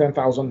this 10,000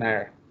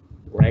 naira,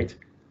 right?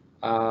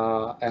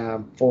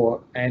 And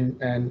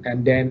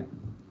then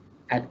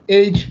at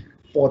age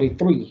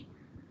 43,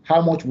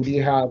 how much would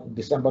you have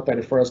December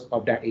 31st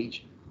of that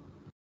age?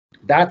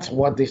 That's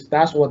what this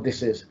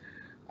is.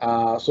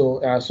 So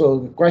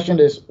the question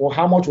is, well,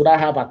 how much would I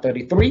have at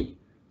 33?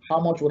 How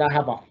much would I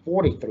have at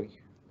 43?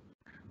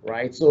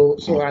 Right? So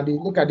and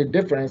you look at the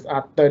difference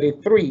at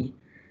 33,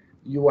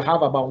 you will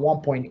have about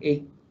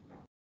 1.8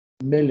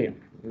 million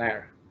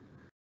naira.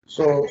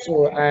 So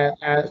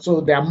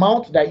the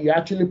amount that you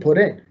actually put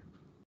in,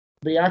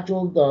 the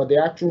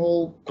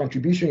actual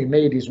contribution you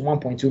made is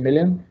 1.2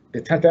 million, the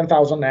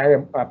 10,000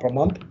 naira per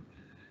month.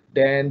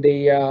 Then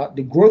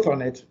the growth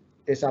on it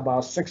is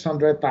about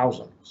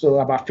 600,000. So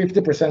about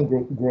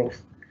 50%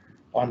 growth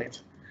on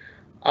it.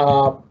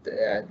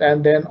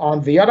 And then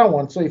on the other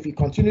one, so if you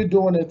continue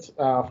doing it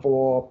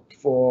for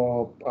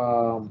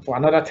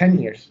another 10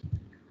 years,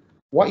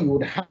 what you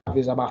would have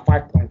is about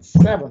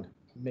 5.7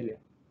 million.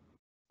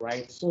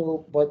 Right.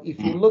 So, but if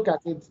you look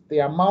at it,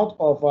 the amount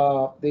of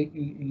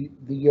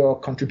your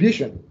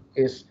contribution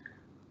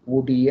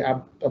will be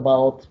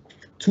about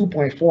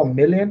 2.4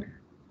 million,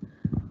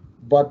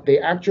 but the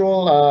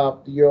actual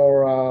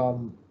your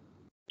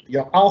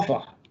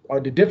alpha or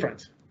the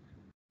difference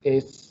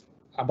is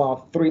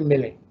about 3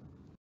 million,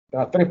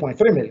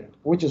 3.3 million,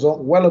 which is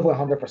well over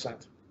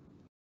 100%.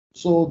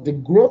 So the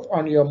growth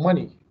on your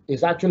money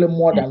is actually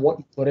more than what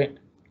you put in.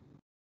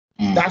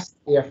 That's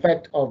the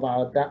effect of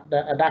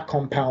that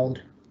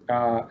compound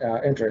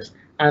interest,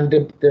 and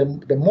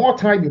the more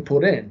time you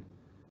put in,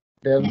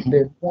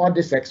 the more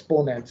this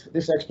exponent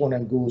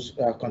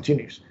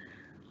continues,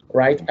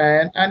 right?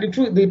 And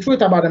the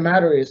truth about the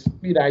matter is,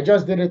 I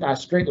just did it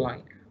as straight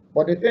line,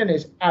 but the thing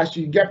is, as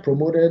you get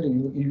promoted,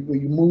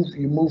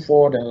 you move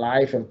forward in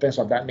life and things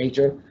of that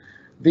nature.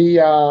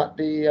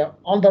 The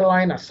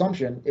underlying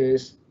assumption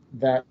is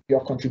that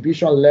your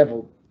contribution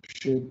level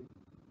should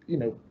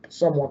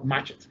somewhat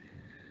match it.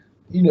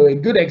 a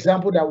good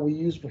example that we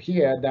use for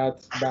here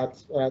that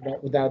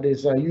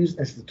is used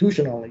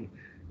institutionally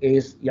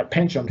is your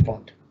pension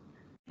fund.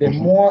 The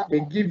more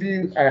they give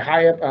you a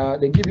higher,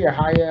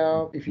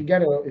 if you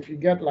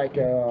get like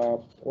a,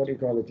 what do you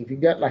call it? If you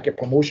get like a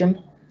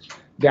promotion,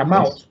 the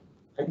amount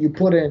that you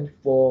put in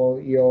for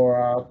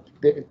your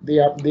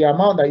the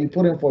amount that you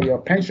put in for your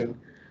pension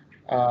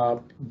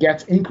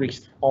gets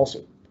increased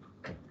also.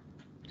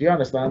 Do you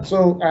understand?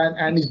 So,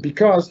 and it's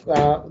because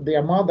the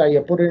amount that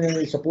you're putting in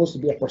is supposed to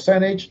be a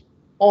percentage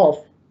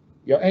of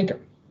your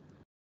income,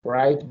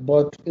 right?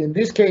 But in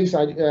this case,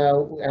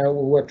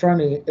 we're trying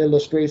to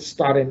illustrate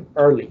starting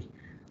early,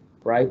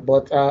 right?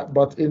 But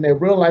in a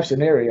real life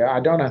scenario, I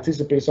don't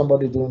anticipate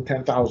somebody doing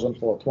 10,000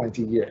 for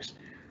 20 years,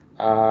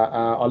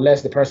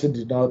 unless the person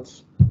did not,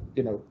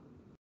 the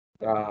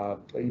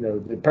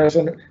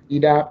person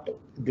either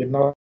did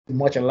not do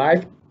much in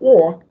life,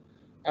 or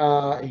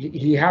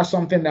he has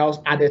something else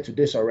added to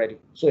this already.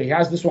 So he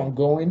has this one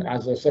going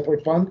as a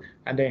separate fund,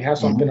 and then he has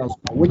something else,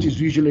 which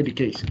is usually the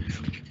case,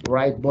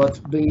 right?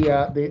 But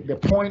the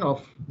point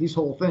of this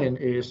whole thing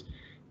is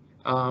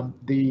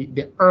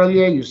the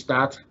earlier you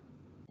start,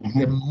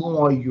 the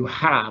more you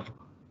have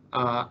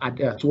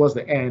towards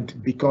the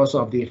end because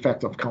of the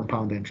effect of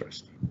compound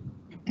interest.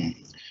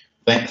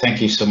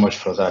 Thank you so much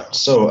for that.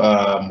 So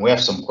we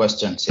have some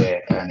questions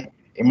here, and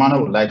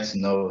Emmanuel would like to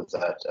know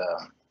that,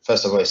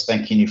 first of all, he's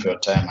thanking you for your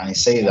time, and he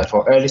says that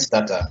for early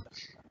starter,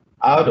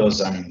 how does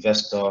an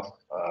investor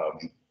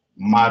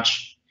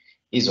match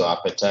his or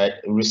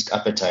risk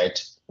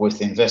appetite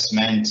with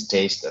investment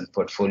taste and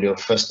portfolio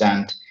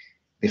firsthand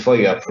before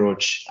you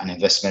approach an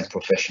investment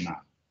professional?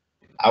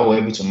 How were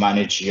you able to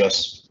manage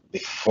yours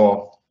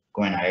before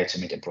going ahead to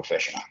meet a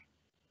professional?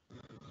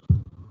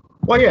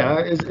 Well, yeah,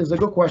 it's a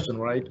good question,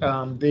 right?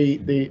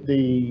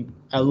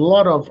 A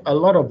lot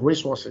of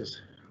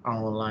resources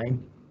are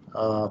online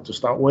to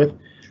start with,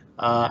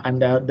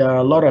 and there are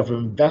a lot of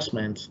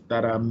investments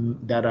that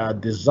are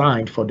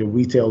designed for the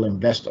retail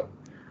investor,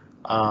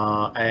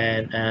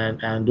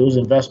 and those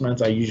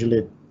investments are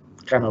usually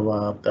kind of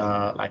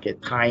like a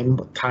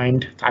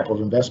timed type of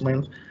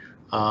investment.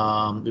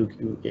 And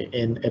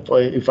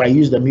if I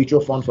use the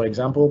mutual fund, for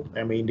example,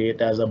 I mean,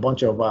 there's a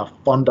bunch of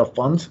fund of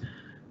funds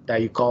that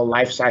you call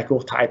life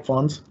cycle type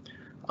funds,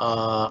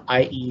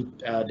 i.e.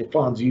 The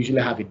funds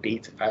usually have a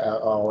date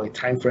or a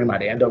time frame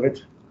at the end of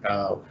it.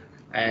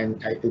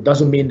 And it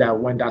doesn't mean that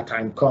when that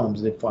time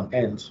comes, the fund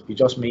ends. It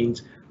just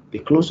means the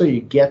closer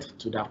you get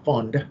to that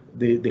fund,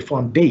 the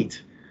fund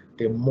date,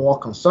 the more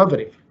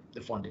conservative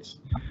the fund is.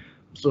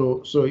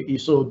 So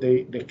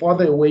the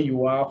farther away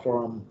you are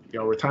from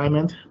your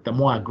retirement, the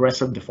more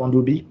aggressive the fund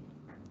will be.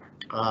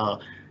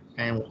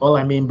 And all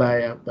I mean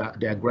by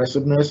the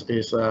aggressiveness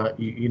is,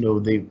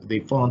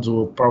 the funds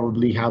will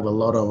probably have a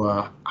lot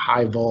of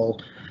high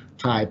vol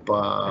type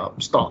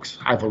stocks,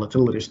 high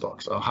volatility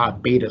stocks, or high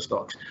beta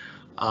stocks.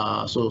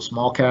 So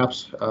small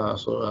caps,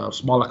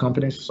 smaller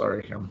companies.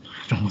 Sorry, I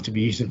don't want to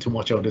be using too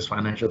much of these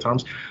financial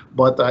terms,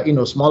 but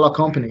smaller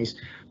companies,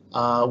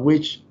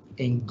 which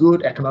in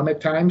good economic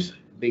times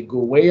they go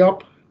way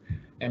up,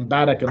 and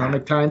bad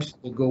economic times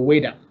they go way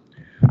down.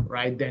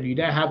 Right, then you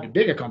then have the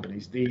bigger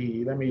companies.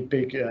 Let me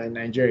pick in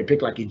Nigeria,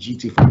 pick like a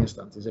GT, for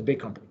instance. It's a big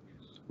company,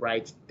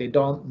 right? They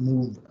don't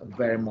move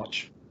very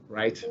much,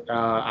 right?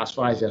 As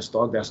far as their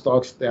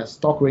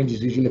stock range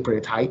is usually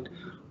pretty tight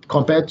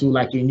compared to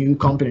like a new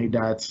company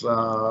that's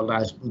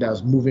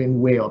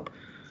moving way up.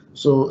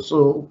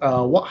 So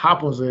what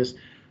happens is,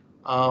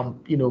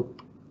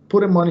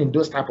 putting money in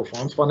those type of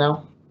funds for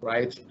now,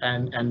 right?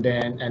 And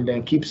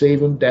then keep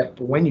saving that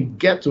when you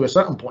get to a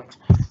certain point.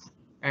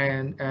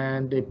 And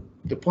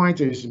the point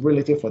is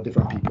relative for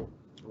different people,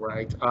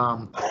 right?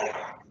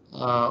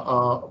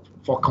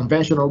 For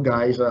conventional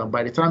guys,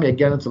 by the time you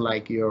get into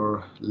like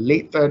your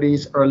late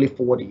 30s, early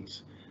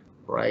 40s,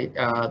 right?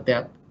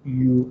 That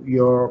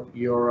your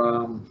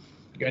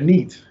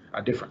needs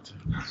are different.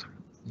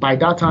 By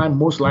that time,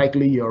 most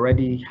likely you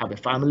already have a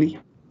family,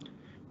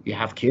 you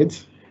have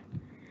kids,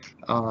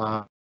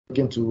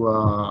 looking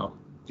to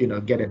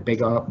get a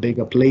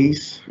bigger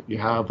place. You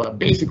have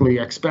basically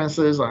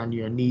expenses, and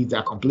your needs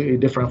are completely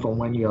different from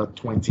when you're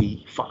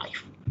 25,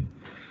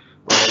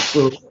 right?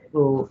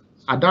 So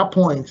at that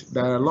point,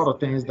 there are a lot of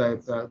things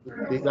that's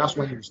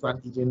when you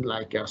start needing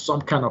like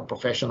some kind of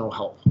professional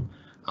help.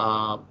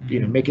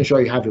 Making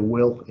sure you have a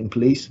will in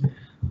place,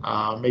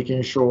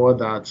 making sure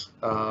that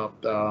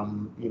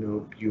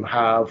you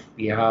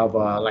have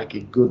like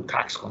a good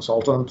tax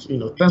consultant,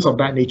 things of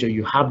that nature.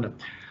 You have them.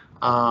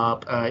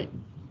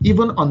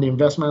 Even on the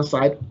investment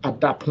side, at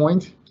that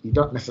point, you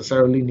don't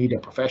necessarily need a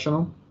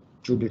professional,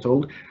 truth be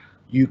told.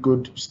 You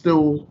could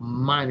still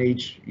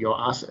manage your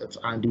assets,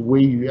 and the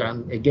way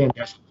and again,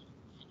 there's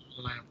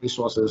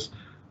resources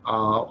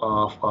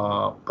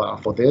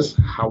for this.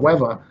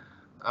 However,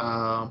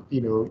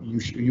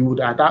 you would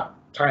at that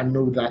time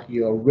know that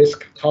your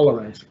risk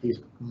tolerance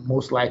is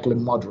most likely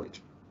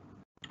moderate,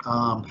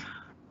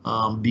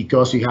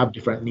 because you have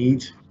different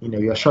needs.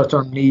 Your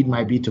short-term need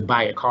might be to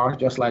buy a car,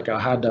 just like I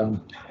had.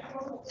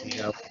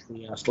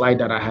 The slide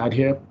that I had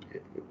here,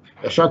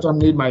 A short-term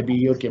need might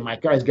be, okay, my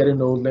car is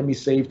getting old. Let me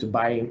save to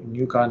buy a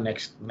new car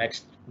next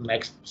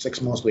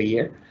 6 months to a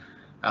year.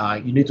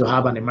 You need to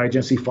have an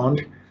emergency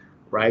fund,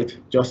 right?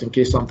 Just in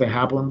case something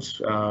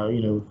happens.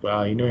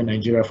 In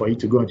Nigeria, for you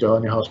to go into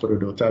any hospital,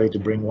 they'll tell you to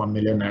bring 1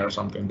 million naira or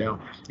something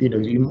down.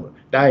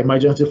 That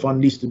emergency fund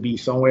needs to be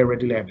somewhere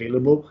readily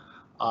available.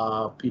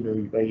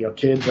 Your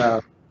kids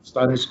are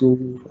starting school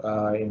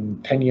in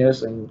 10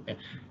 years, and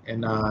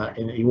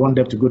you want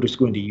them to go to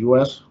school in the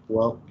U.S.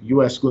 Well,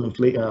 U.S.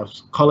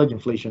 college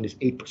inflation is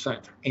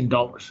 8% in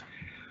dollars.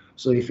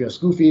 So if your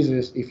school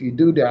fees if you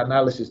do the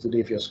analysis today,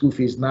 if your school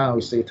fees now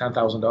is say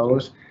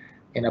 $10,000,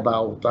 in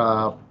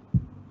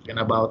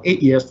about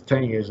 8 years to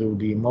 10 years, it will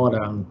be more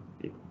than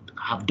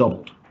have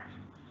doubled.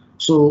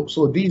 So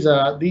these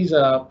are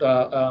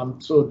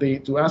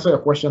to answer your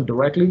question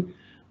directly,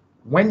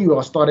 when you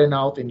are starting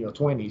out in your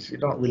 20s, you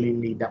don't really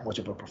need that much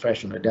of a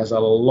professional. There's a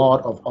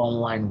lot of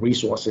online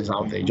resources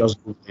out there.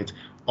 Just Google it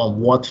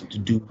on what to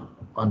do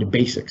on the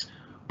basics.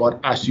 But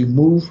as you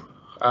move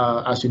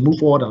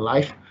forward in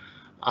life,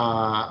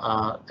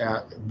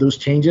 those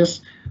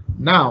changes.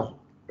 Now,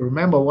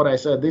 remember what I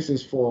said. This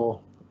is for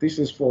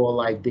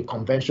like the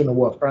conventional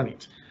way of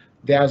earnings.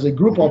 There's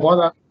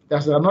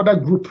another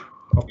group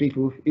of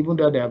people, even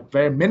though they're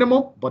very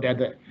minimal, but they're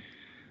there.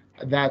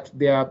 That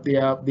their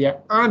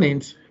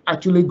earnings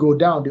actually go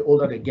down the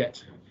older they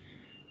get,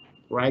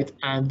 right?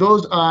 And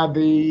those are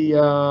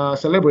the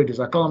celebrities.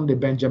 I call them the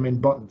Benjamin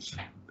Buttons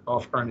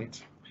of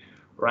earnings,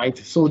 right?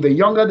 So the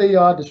younger they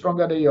are, the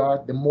stronger they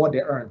are, the more they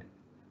earn,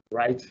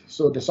 right?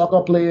 So the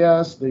soccer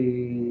players, the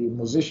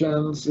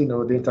musicians,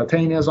 the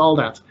entertainers, all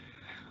that.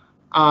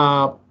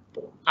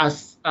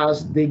 As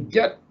they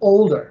get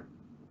older,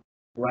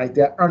 right,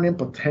 their earning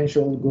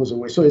potential goes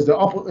away. So it's the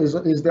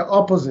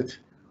opposite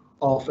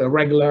of a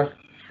regular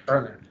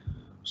earner.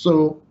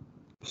 So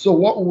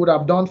what we would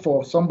have done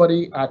for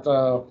somebody at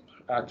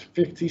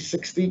 50,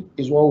 60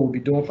 is what we'll be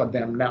doing for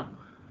them now.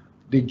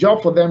 The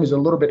job for them is a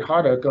little bit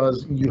harder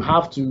because you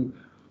have to,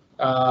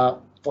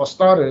 for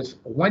starters,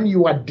 when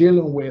you are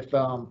dealing with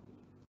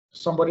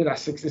somebody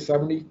that's 60,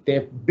 70,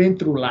 they've been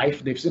through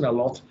life, they've seen a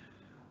lot.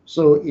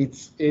 So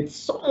it's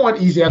somewhat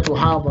easier to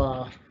have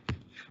a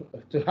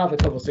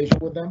conversation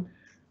with them,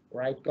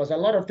 right? Because a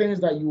lot of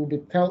things that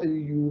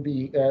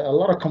a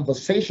lot of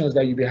conversations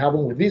that you'll be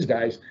having with these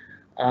guys,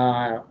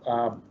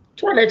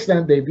 to an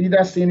extent, they've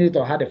either seen it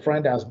or had a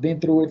friend that's been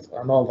through it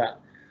and all that.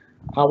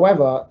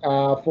 However,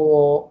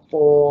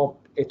 for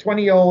a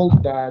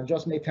 20-year-old that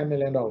just made $10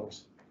 million,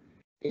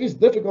 it's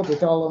difficult to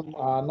tell them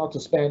not to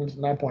spend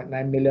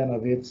 9.9 million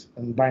of it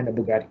in buying a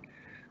Bugatti,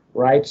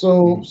 right?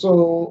 Or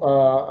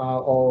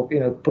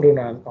put it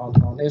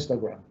on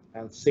Instagram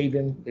and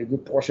saving a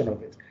good portion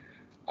of it.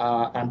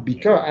 And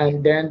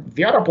then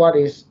the other part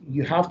is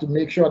you have to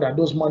make sure that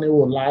those money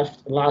will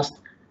last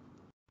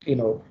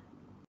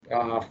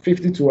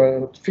 50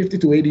 to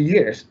 80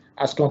 years,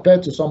 as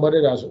compared to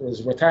somebody that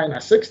was retiring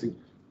at 60,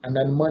 and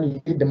then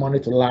you need the money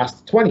to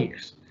last 20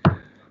 years.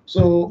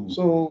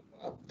 So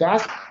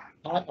that's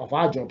part of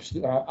our job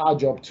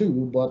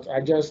too. But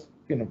I just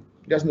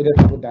needed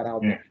to put that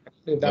out there.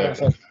 If that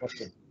answers the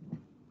question.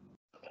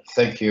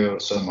 Thank you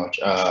so much.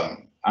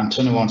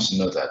 Anthony wants to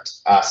know that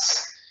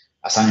as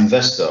an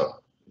investor,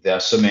 there are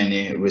so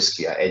many risks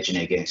you are hedging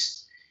against.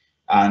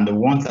 And the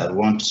one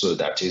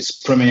that is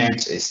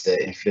prominent is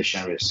the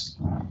inflation risk.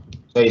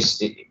 So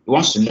he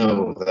wants to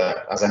know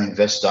that as an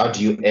investor, how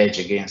do you hedge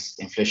against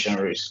inflation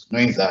risk,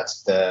 knowing that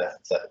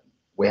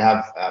we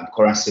have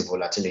currency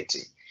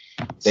volatility?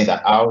 Saying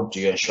that, how do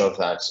you ensure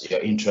that your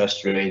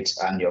interest rate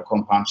and your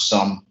compound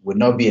sum will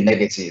not be a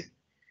negative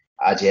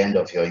at the end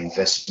of your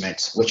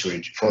investment, which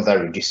further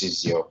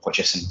reduces your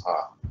purchasing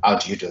power? How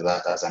do you do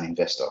that as an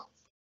investor?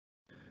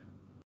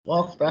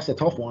 Well, that's a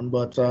tough one,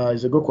 but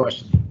it's a good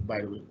question,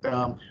 by the way.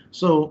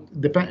 So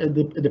it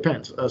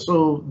depends.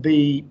 So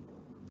the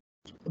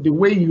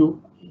way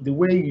you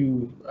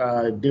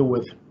deal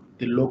with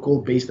the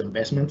local-based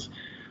investments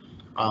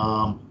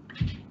in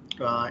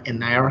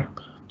Naira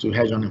to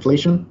hedge on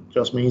inflation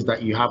just means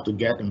that you have to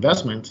get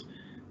investments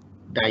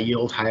that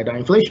yield higher than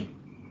inflation.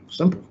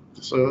 Simple.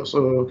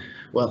 So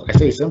well, I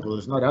say simple.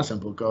 It's not that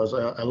simple because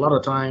a lot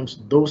of times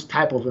those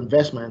type of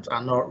investments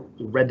are not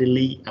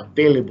readily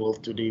available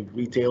to the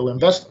retail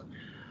investor,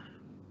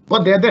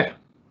 but they're there.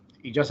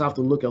 You just have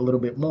to look a little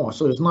bit more.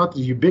 So it's not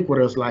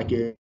ubiquitous like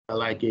a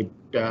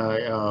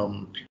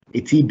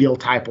T-bill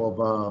type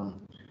of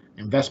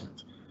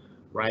investment,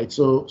 right?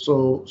 So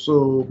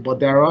but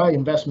there are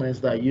investments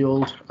that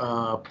yield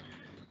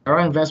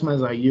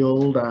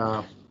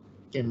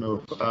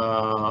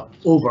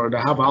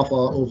that have alpha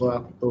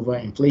over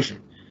inflation.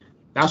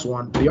 That's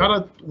one. The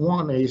other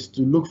one is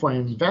to look for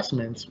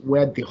investments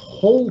where the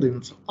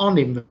holdings on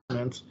the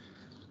investments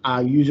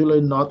are usually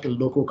not in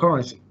local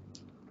currency.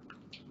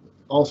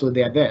 Also,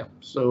 they're there.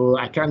 So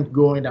I can't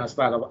go in and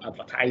start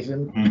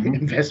advertising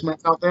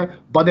investments out there,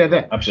 but they're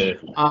there.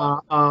 Absolutely.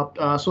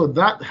 So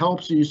that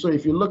helps you. So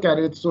if you look at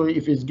it, so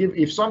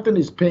if something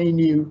is paying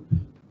you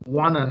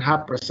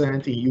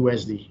 1.5% in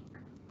USD,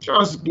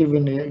 just give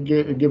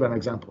an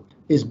example.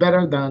 is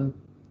better than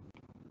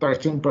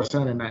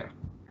 13% in there,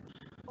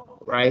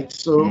 right?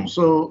 So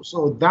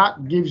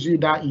that gives you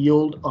that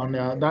yield on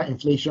that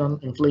inflation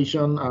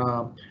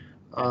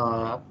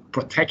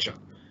protection,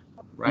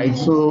 right?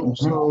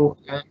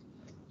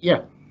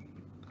 Yeah.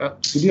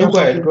 Did you have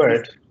something? Go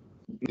ahead.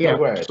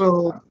 Yeah.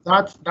 So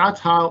that's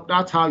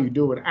how you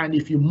do it. And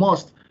if you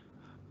must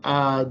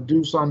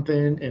do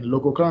something in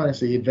local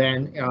currency,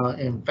 then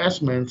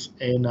investments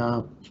in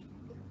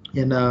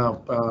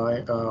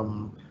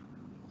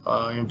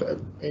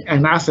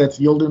assets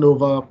yielding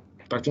over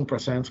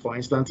 13%, for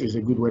instance, is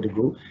a good way to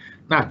go.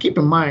 Now, keep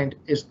in mind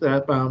is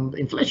that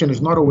inflation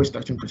is not always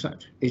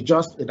 13%. It's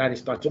just that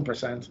it's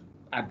 13%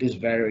 at this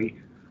very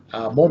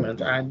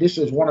moment, and this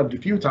is one of the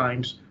few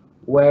times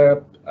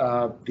where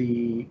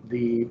the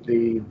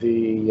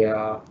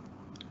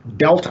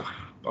delta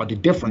or the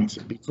difference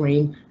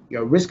between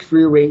your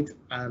risk-free rate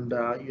and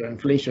your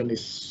inflation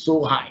is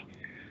so high.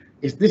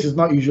 This is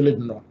not usually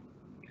the norm,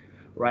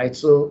 right?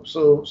 So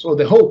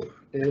the hope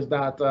is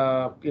that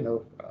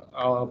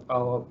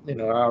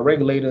our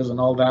regulators and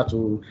all that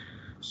to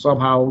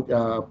somehow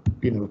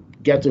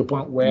get to a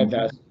point where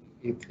that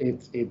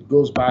it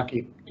goes back,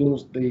 it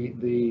closes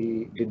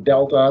the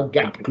delta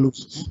gap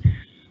closes.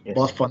 Yes.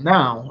 But for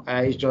now,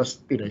 it's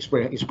just it's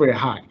pretty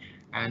high.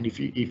 And if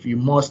you're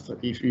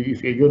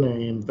going to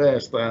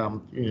invest,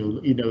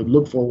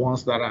 look for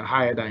ones that are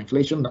higher than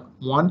inflation.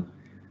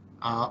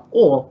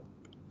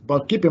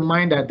 But keep in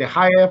mind that the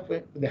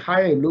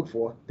higher you look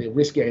for, the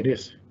riskier it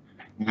is.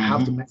 I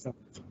have to mention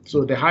that.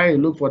 So the higher you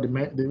look for, the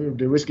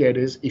riskier it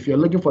is. If you're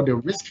looking for the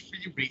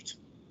risk-free rate,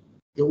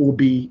 it will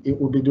be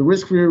the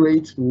risk-free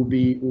rate will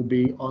be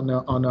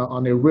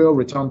on a real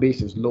return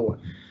basis lower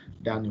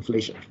than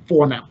inflation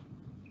for now.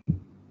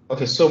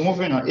 Okay, so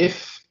moving on,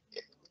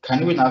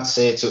 can we not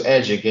say to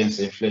hedge against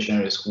inflation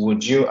risk,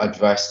 would you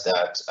advise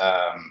that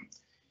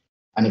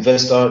an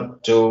investor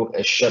do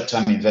a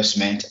short-term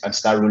investment and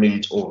start rolling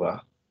it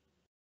over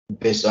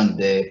based on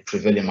the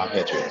prevailing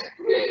market rate?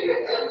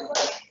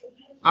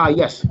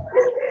 Yes.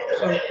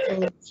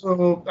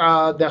 So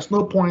there's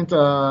no point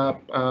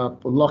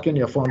locking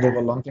your fund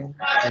over long term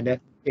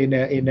in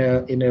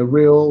a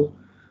real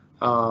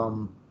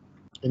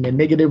in a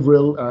negative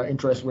real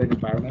interest rate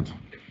environment,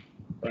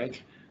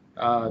 right?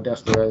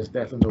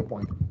 There's no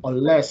point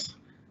unless,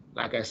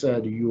 like I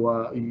said,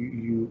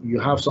 you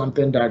have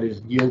something that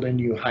is yielding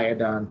you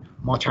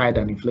much higher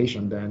than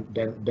inflation. Then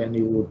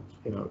it would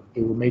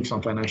make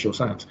some financial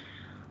sense.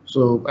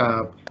 So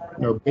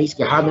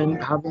basically having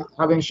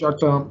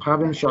short-term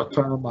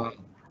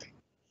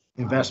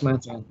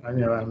investments and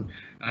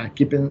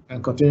keeping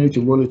and continuing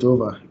to roll it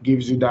over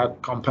gives you that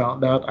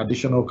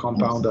additional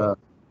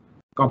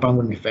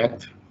compounding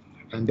effect,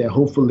 and then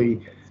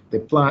hopefully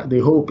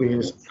the hope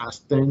is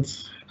as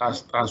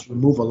we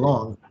move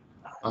along,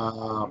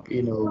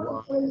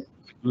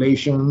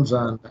 regulations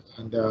and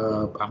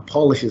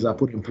policies are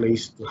put in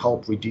place to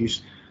help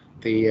reduce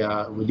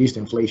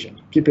inflation.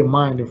 Keep in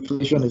mind,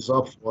 inflation is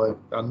up for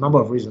a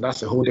number of reasons.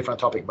 That's a whole different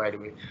topic, by the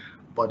way.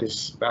 But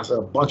that's a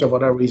bunch of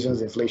other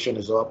reasons inflation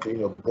is up.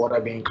 Border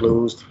being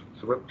closed,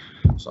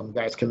 some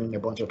guys killing a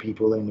bunch of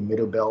people in the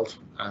middle belt,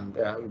 and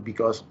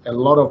because a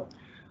lot of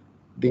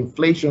the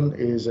inflation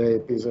is a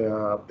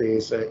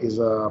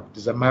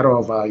matter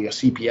of your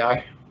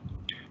CPI,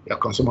 your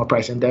consumer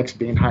price index,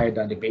 being higher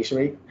than the base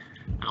rate.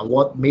 And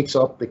what makes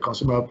up the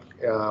consumer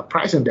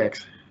price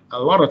index a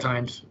lot of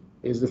times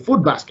is the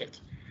food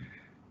basket.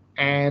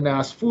 And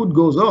as food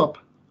goes up,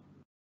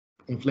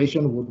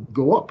 inflation would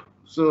go up.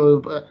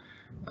 So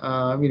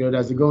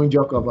there's a going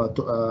joke of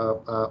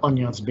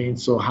onions being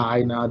so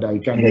high now that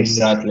you can't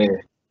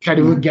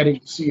even get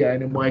it see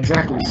anymore.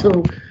 Exactly.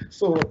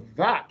 So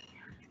that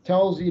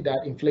tells you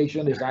that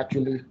inflation is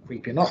actually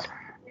creeping up,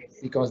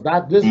 because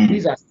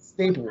these are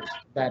staples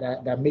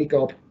that make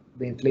up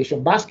the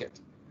inflation basket.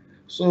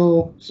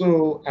 So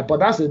but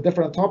that's a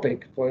different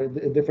topic for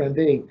a different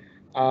day.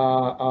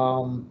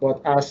 But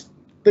as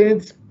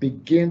things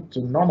begin to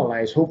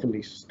normalize,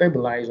 hopefully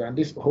stabilize, and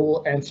this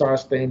whole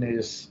NSARS thing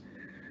is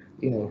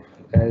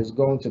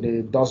going to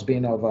the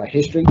dustbin of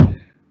history.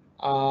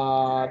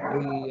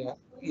 The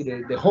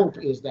hope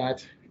is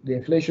that the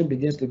inflation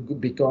begins to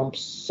become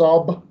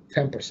sub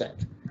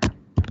 10%,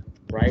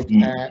 right?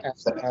 And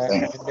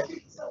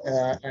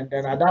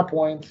then at that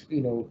point,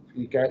 you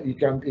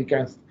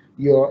can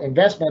your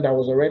investment that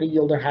was already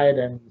yielding higher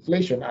than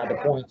inflation at the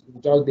point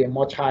will just be a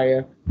much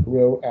higher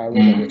real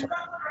return.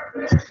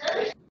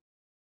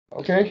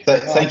 Okay.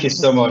 Thank you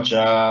so much.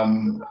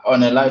 On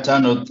a lighter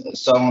note,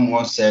 someone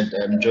once said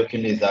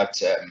jokingly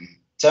that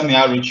tell me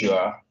how rich you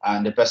are,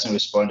 and the person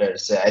responded,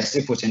 I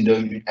still put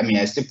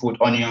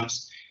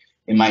onions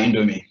in my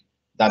Indomie.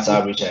 That's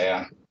how rich I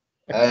am.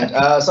 And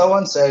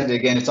someone said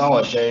again, someone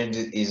was sharing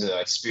his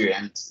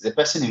experience. The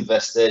person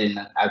invested in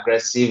an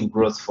aggressive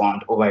growth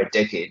fund over a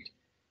decade.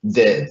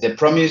 The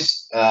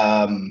promised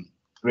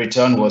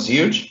return was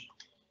huge,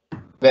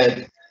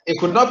 but it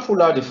could not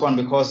pull out the fund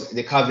because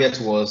the caveat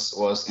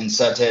was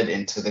inserted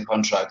into the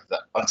contract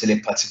until a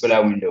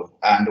particular window.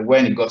 And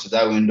when it got to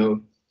that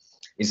window,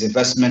 his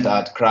investment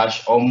had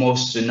crashed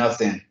almost to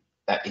nothing.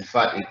 That in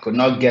fact, it could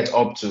not get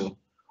up to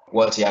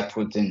what he had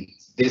put in.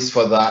 This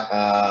further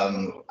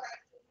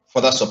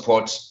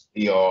supports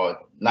your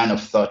line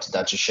of thought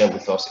that you shared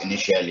with us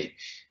initially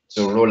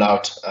to roll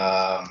out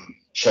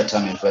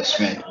short-term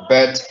investment.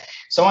 But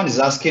someone is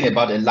asking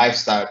about a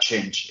lifestyle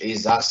change.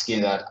 He's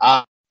asking that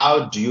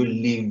how do you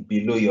live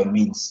below your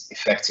means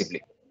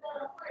effectively?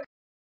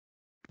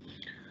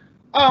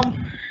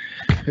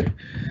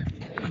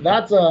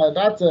 That's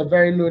a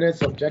very loaded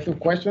subjective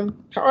question.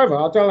 However,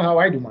 I'll tell you how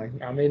I do mine.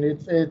 I mean,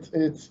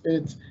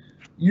 it's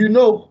you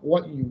know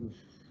what you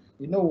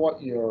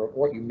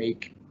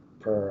make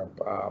per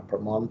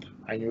month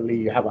annually.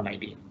 You have an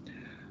idea,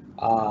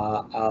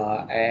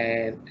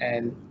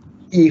 and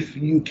if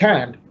you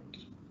can,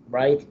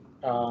 right,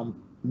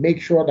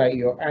 make sure that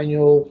your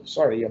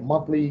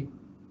monthly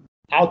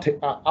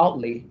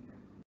outlay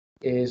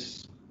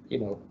is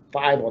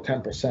 5 or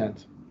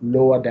 10%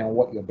 lower than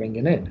what you're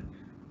bringing in.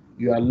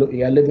 You are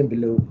living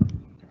below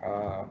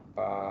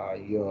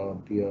you're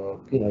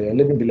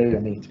living below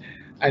your means,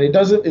 and it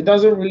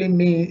doesn't really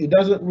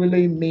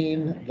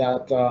mean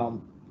that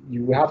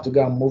you have to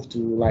go and move to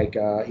like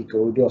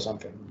Ikorodu or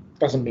something. It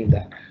doesn't mean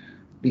that,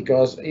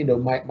 because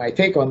my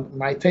take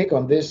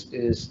on this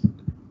is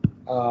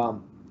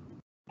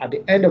at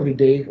the end of the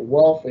day,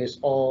 wealth is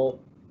all,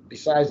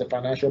 besides the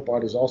financial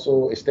part, is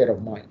also a state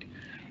of mind,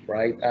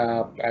 right?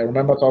 I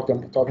remember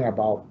talking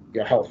about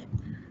your health.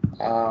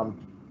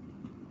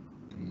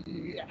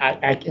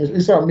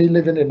 Instead of me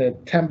living in a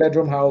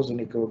 10-bedroom house in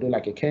Ikorodu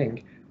like a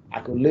king, I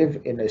could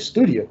live in a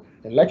studio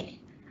in Lekki,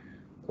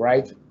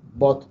 right?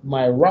 But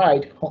my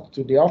ride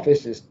to the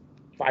office is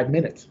 5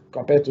 minutes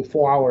compared to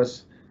 4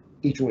 hours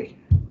each way,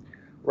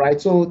 right?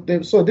 So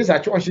these are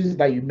choices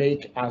that you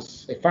make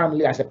as a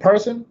family, as a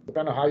person,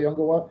 depending on how young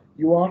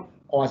you are,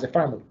 or as a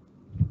family,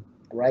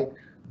 right?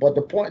 But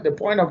the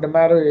point of the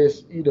matter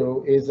is,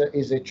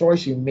 is a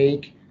choice you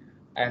make,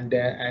 and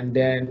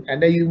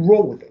then you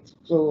roll with it.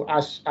 So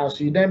as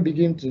you then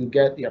begin to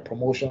get your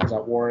promotions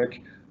at work,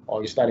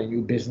 or you start a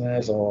new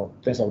business or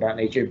things of that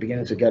nature, you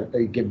begin to get a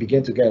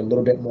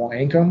little bit more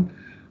income.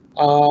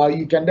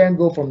 You can then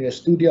go from your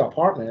studio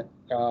apartment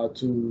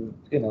to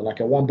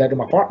like a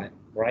 1-bedroom apartment,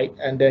 right?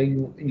 And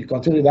then you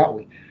continue that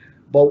way.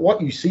 But what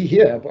you see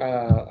here,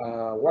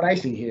 what I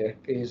see here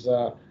is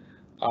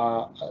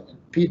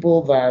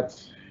people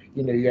that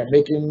you're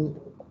making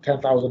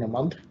 10,000 a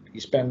month,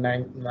 you spend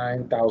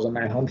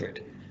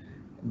 9,900.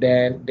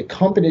 Then the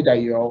company that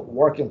you're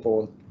working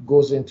for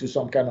goes into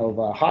some kind of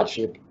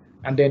hardship,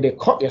 and then they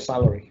cut your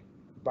salary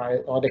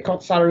or they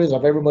cut salaries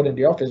of everybody in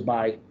the office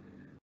by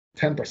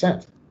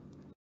 10%.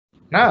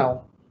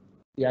 Now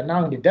you are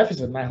now in the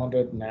deficit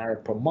 900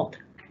 naira per month.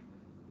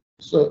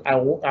 So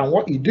and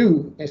what you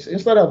do is,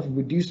 instead of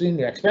reducing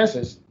your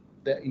expenses,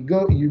 that you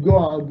go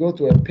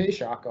to a pay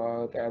shark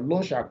or a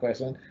loan shark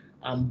person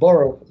and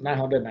borrow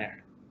 900 naira.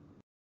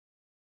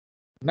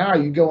 Now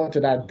you go into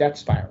that debt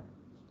spiral.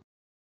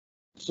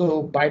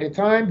 So by the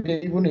time they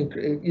even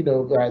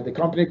the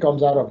company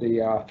comes out of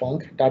the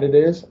funk that it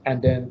is,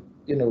 and then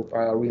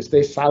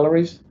reinstate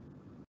salaries,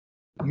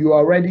 you're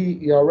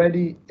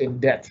already in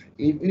debt.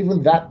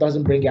 Even that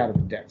doesn't bring you out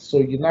of debt. So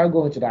you now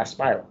go into that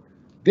spiral.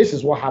 This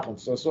is what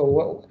happens.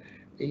 So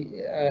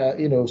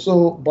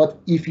but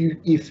if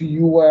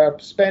you were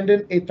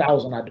spending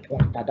 8,000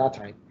 at that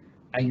time,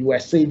 and you were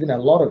saving a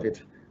lot of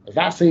it,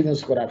 that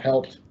savings could have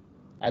helped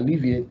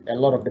alleviate a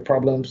lot of the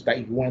problems that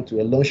you went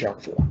to a loan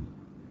shark for.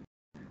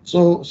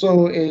 So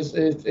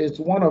it's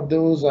one of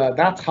those.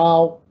 That's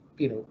how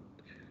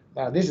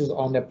this is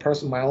on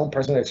my own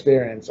personal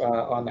experience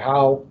on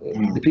how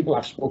the people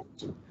I've spoken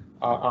to,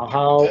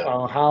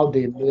 on how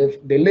they live.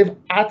 They live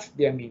at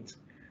their means,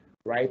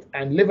 right?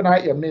 And living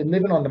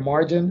on the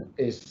margin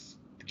is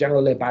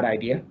generally a bad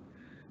idea,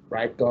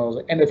 right?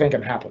 Because anything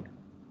can happen,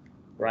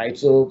 right?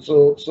 So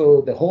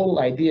the whole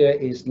idea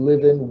is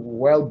living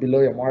well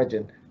below your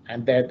margin,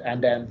 and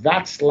then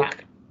that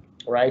slack,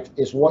 right,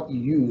 is what you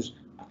use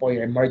for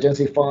your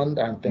emergency fund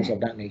and things of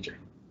that nature.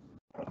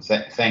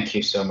 Thank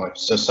you so much.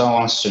 So someone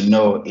wants to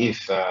know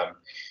if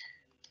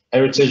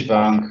Heritage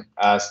Bank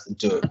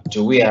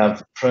do we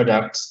have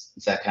products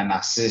that can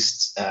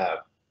assist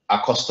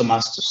our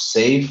customers to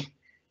save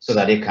so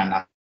that they can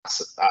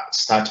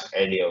start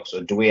earlier?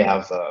 So do we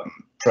have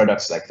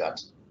products like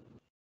that?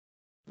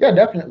 Yeah,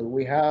 definitely.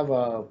 We have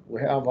a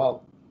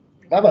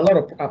lot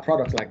of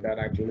products like that.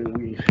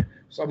 Actually,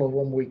 some of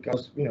them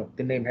because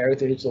the name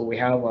Heritage, so we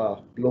have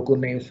local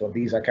names for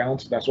these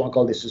accounts. That's one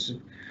called the Susu,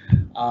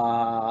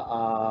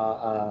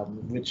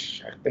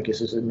 which I think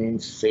Susu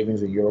means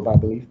savings in Yoruba, I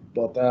believe.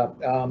 But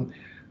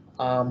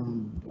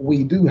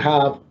we do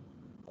have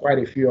quite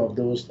a few of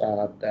those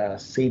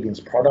savings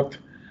product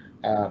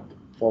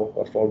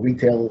for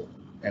retail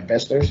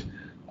investors,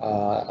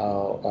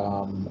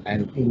 and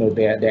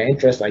their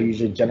interests are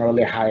usually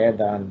generally higher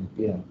than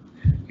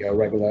your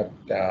regular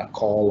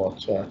call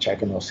or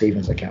checking or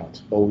savings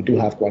account. But we do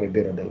have quite a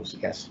bit of those,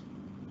 yes.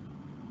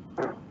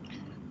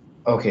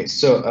 Okay,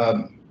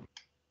 so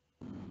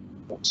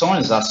someone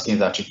is asking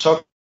that you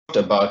talked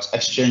about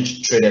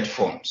exchange traded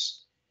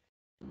funds.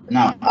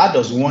 Now, how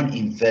does one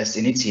invest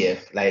in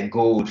ETF like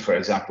gold, for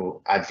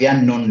example? Are there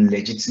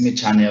non-legitimate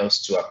channels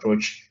to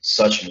approach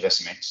such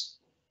investments?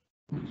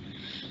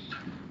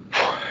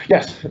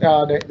 Yes, they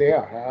are.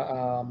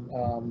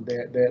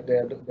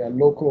 They're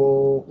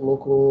local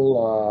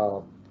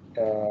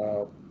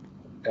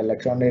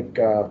electronic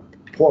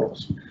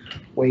portals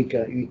where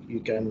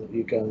you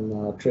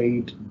can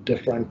trade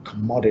different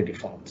commodity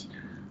funds.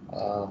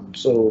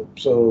 So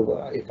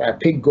if I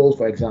pick gold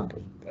for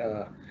example,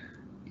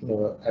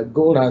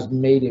 gold has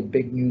made a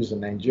big news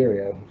in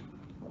Nigeria.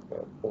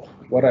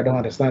 What I don't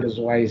understand is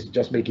why it's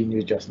just making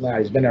news just now.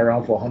 It's been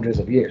around for hundreds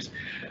of years,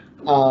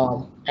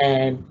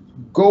 and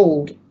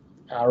gold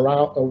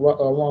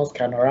runs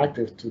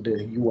counteractive to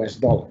the U.S.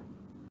 dollar,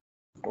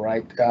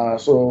 right?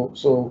 So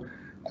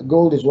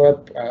gold is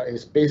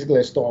is basically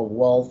a store of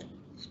wealth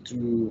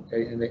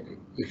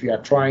if you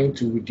are trying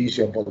to reduce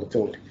your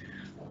volatility.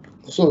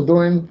 So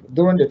during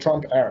the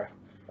Trump era,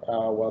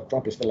 well,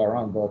 Trump is still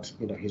around, but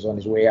he's on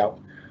his way out.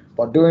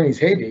 But during his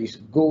heydays,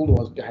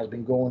 gold has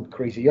been going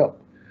crazy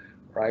up,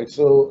 right?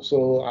 So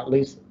at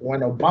least when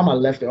Obama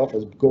left the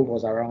office, gold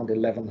was around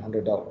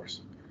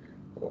 $1,100,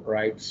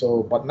 right?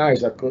 So but now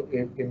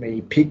it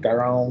may peaked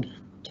around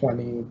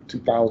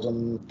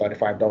 $22,000,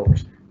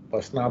 $35, but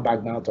it's now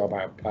back down to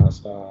about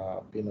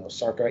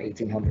circa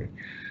 1,800.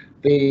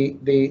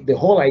 The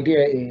whole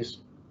idea is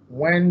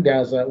when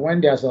there's a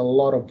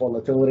lot of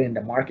volatility in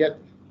the market,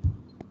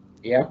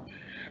 yeah,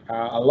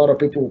 a lot of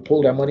people will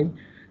pull their money,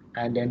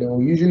 and then they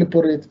will usually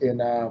put it in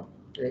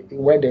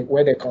where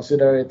they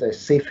consider it a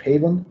safe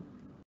haven,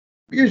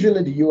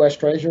 usually the U.S.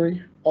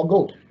 Treasury or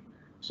gold.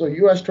 So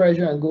U.S.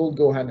 Treasury and gold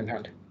go hand in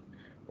hand,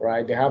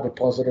 right? They have a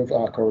positive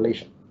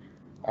correlation.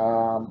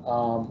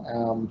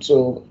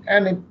 So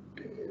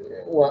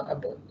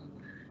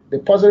the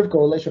positive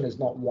correlation is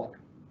not one,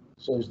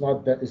 so it's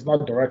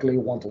not directly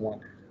one-to-one.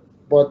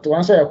 But to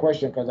answer your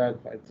question, because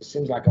it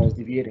seems like I was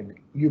deviating,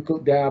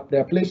 there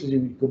are places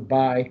you could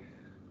buy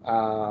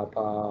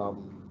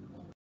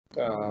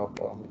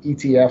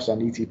ETFs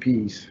and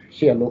ETPs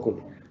here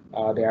locally.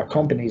 There are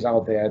companies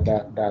out there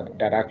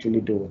that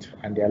actually do it,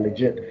 and they are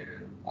legit.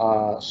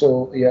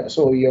 So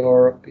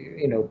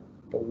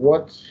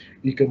what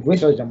you can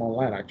research them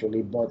online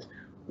actually, but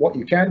what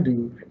you can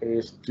do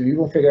is to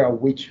even figure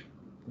out which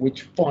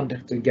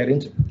fund to get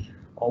into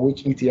or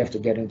which ETF to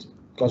get into.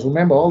 Because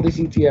remember, all these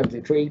ETFs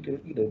they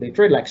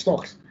trade like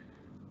stocks.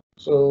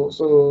 So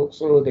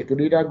they could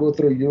either go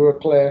through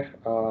Euroclear,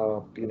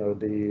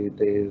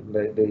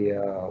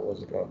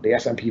 what's it called, the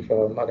S&P,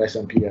 not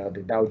S&P,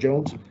 the Dow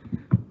Jones,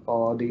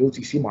 or the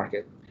OTC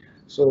market.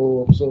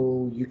 So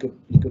you could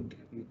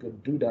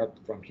do that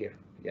from here.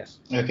 Yes.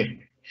 Okay,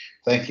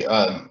 thank you.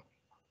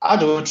 How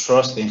do we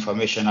trust the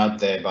information out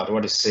there about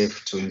what is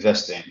safe to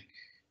invest in?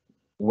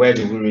 Where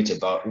do we read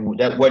about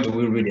that? Where do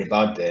we read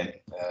about them?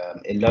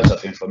 A lot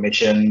of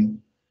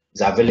information is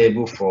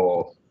available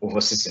for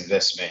overseas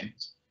investment,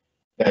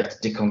 but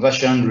the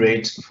conversion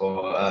rate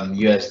for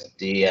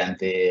USD and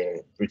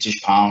the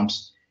British pound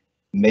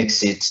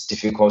makes it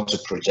difficult to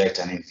project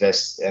and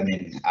invest.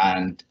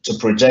 And to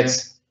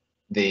project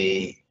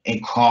the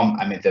income,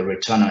 the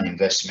return on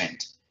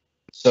investment.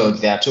 So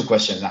there are two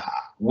questions.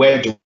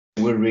 Where do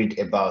we read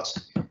about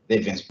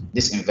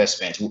this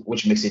investment,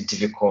 which makes it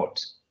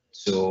difficult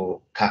to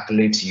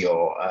calculate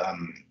your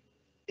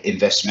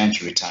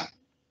investment return?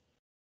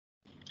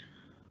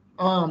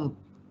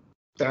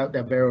 There are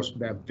various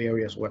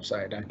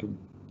websites.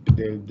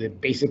 The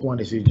basic one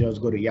is you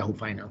just go to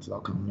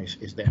yahoofinance.com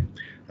is there.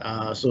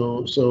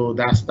 So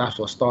that's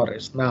for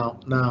starters. Now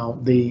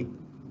the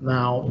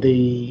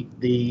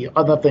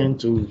other thing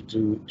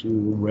to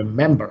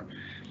remember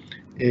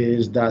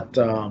is that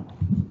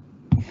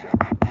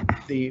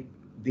the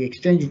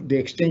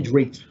exchange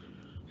rate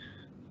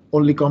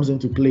only comes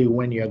into play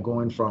when you are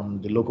going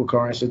from the local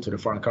currency to the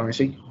foreign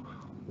currency.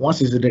 Once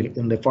it's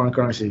in the foreign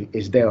currency,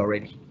 it's there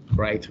already,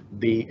 right?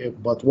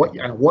 But what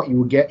you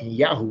will get in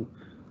Yahoo,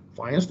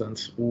 for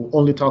instance, will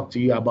only talk to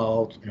you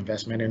about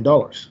investment in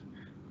dollars,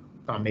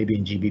 maybe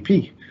in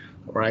GBP,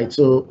 right?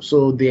 So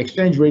the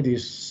exchange rate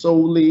is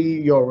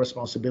solely your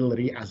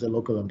responsibility as a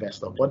local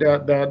investor. But there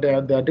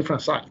are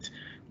different sites.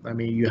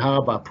 You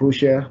have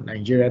ProShare,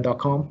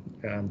 Nigeria.com,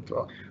 and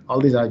all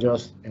these are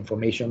just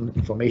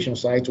information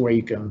sites where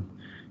you can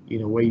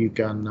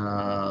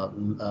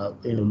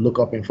look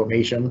up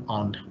information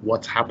on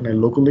what's happening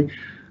locally.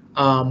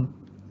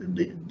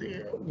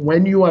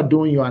 When you are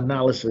doing your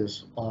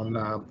analysis on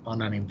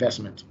an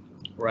investment,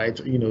 right?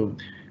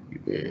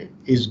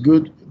 It's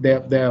good.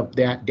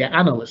 They're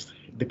analysts.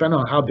 Depending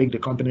on how big the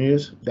company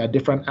is, there are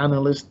different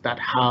analysts that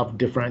have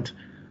different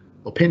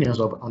opinions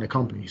on a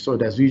company. So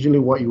there's usually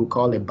what you would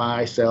call a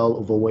buy, sell,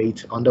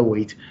 overweight,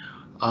 underweight,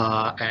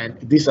 and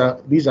these are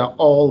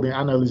all the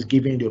analysts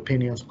giving the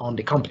opinions on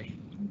the company,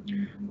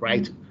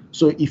 right?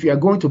 So if you are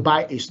going to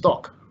buy a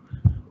stock,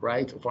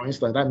 right, for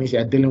instance, that means you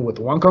are dealing with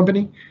one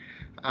company.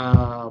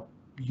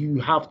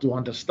 You have to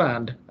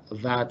understand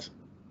that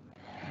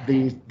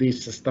the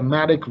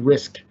systematic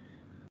risk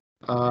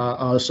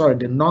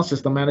the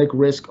non-systematic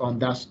risk on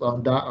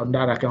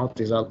that account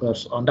is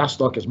on that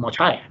stock is much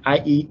higher.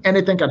 I.e.,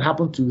 anything can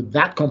happen to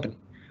that company,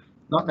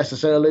 not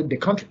necessarily the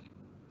country,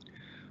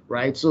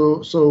 right?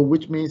 So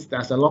which means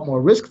there's a lot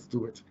more risk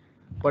to it.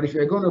 But if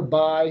you're going to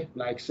buy,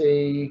 like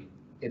say,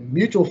 a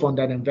mutual fund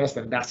that invests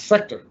in that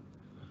sector,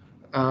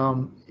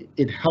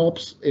 it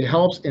helps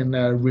in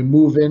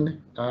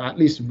removing, at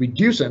least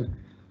reducing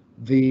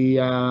the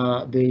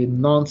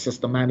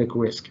non-systematic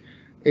risk.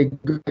 A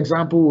good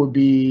example would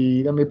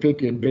be, let me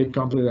pick a big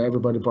company that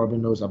everybody probably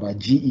knows about,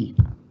 GE.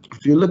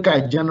 If you look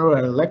at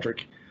General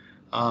Electric,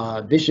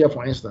 this year,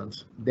 for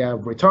instance, their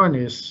return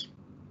is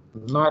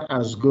not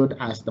as good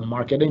as the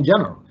market in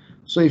general.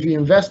 So if you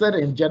invested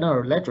in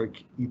General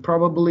Electric, you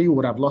probably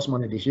would have lost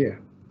money this year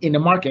in a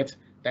market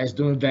that is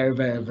doing very,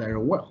 very, very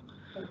well,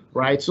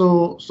 right?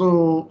 So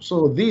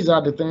these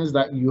are the things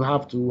that you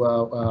have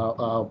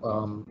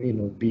to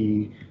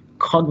be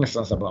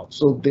cognizant about.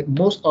 So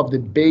most of the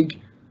big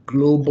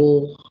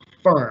global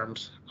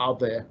firms out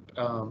there,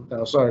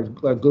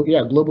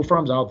 global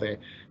firms out there,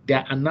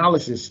 their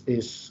analysis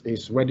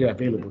is readily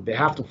available. They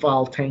have to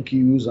file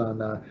 10Qs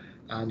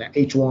and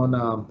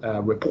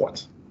H1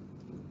 reports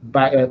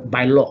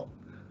by law.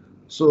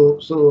 So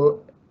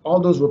all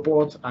those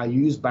reports are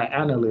used by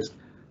analysts,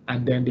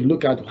 and then they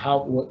look at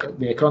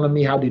the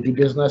economy, how they do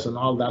business, and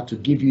all that to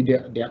give you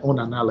their own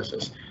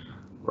analysis,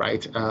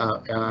 right?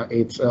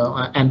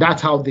 And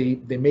that's how they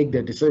make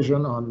their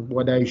decision on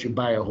whether you should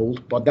buy or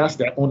hold. But that's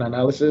their own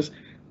analysis,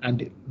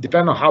 and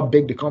depending on how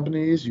big the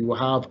company is, you will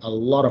have a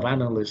lot of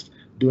analysts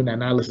doing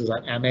analysis,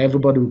 and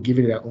everybody will give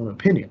you their own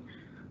opinion.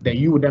 Then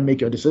you would then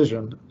make your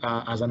decision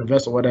as an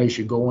investor whether you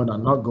should go in or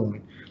not go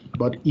in.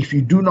 But if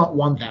you do not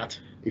want that,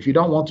 if you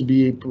don't want to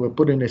be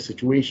put in a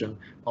situation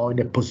or in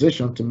a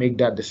position to make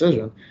that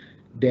decision,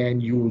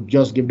 then you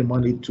just give the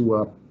money to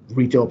a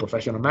retail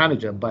professional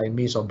manager by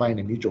means of buying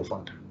a mutual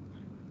fund.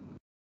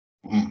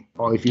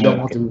 Or if you don't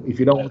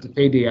want to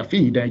pay their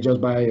fee, then just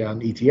buy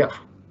an ETF.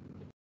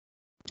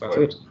 That's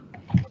it.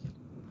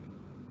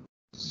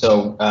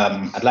 So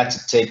I'd like to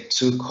take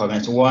two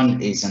comments.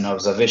 One is an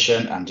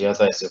observation and the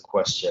other is a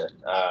question.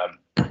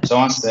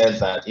 Someone said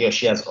that he or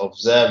she has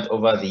observed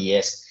over the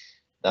years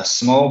that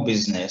small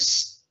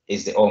business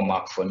is the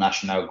hallmark for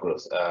national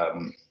growth.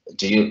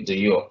 Do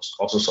you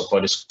also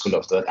support this school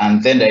of thought?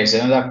 And then there is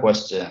another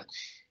question.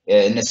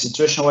 In a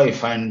situation where you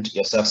find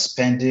yourself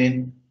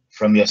spending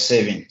from your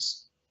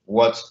savings,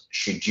 what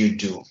should you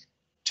do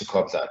to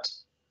curb that?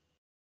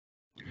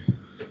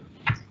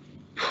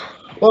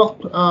 Well,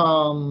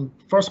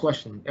 first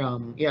question,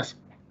 yes.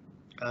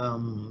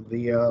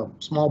 The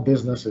small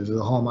business is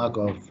the hallmark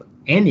of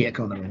any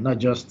economy, not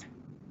just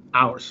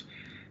ours.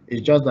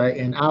 It's just that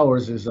in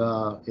ours is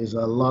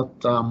a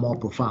lot more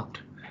profound.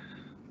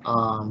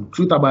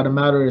 Truth about the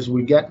matter is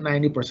we get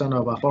 90%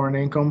 of our foreign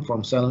income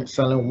from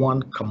selling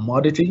one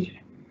commodity,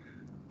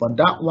 but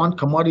that one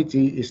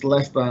commodity is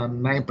less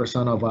than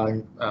 9% of our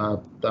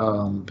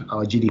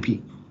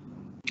GDP,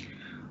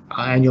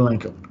 our annual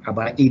income.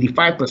 About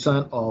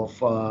 85% of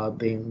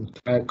the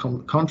entire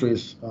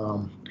country's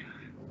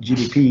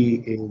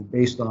GDP is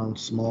based on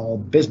small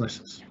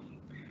businesses.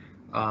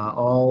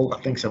 All I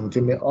think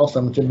 17 million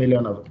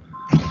of it.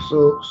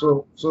 So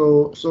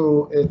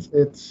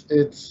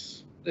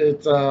it's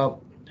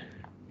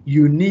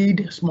you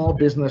need small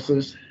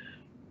businesses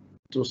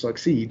to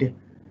succeed,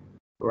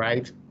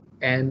 right?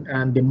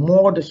 And the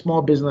more the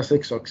small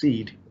businesses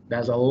succeed,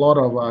 there's a lot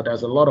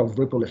of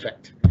ripple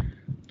effect.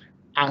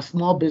 As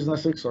small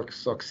businesses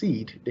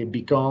succeed, they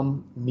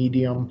become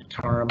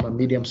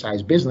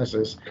medium-sized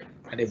businesses,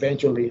 and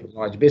eventually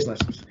large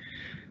businesses.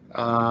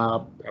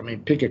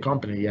 Pick a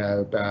company,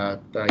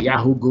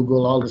 Yahoo,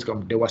 Google, all this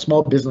company. They were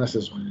small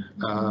businesses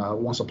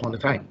once upon a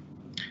time,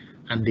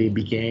 and they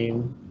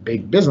became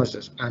big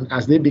businesses. And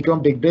as they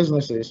become big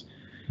businesses,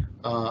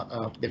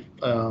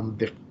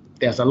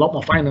 there's a lot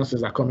more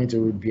finances that come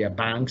into it via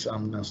banks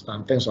and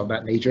things of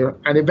that nature,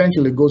 and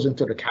eventually goes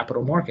into the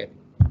capital market,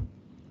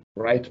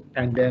 right?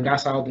 And then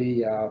that's how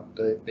the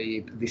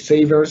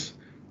savers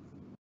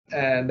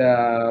and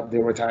the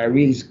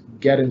retirees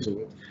get into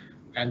it.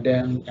 And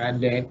then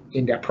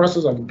in their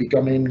process of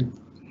becoming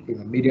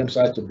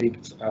medium-sized to big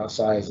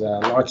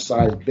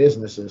large-sized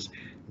businesses,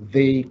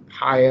 they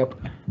hire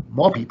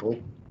more people.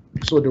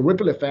 So the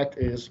ripple effect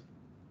is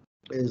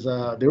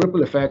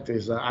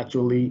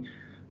actually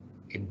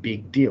a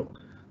big deal.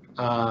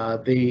 My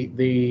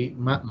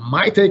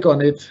take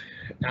on it,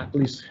 at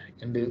least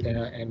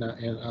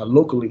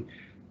locally,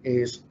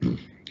 is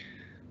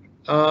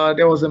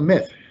there was a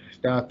myth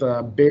that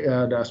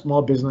the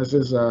small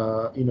businesses,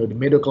 the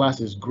middle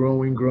class is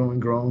growing.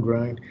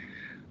 The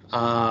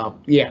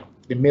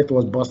myth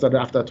was busted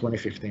after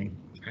 2015,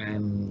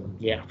 and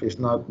it's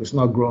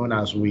not growing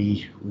as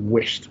we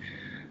wished.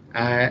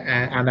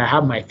 And I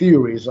have my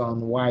theories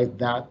on why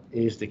that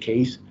is the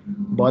case,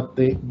 but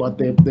the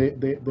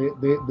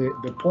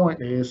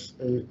point is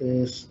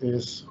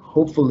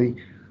hopefully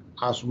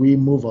as we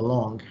move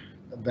along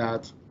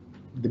that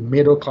the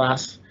middle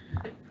class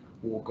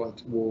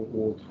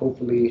will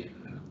hopefully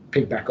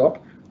pick back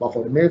up. But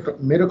for the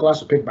middle class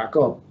to pick back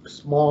up,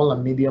 small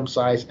and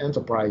medium-sized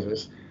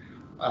enterprises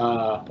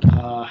have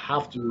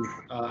to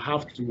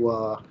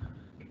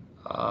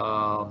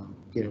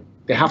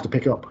they have to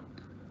pick up,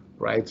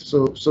 right?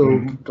 So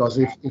because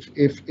if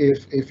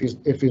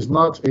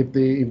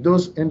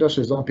those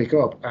industries don't pick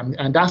up,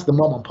 and that's the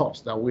mom and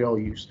pops that we all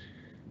use.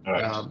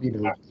 Right.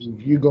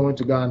 If you go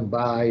to go and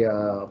buy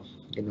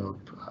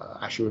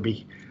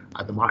Ashwebi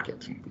at the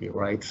market,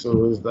 right?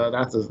 So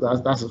that's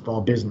a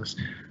small business.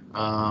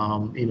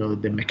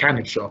 The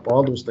mechanic shop,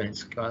 all those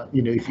things.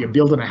 If you're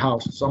building a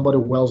house, somebody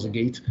welds the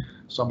gate,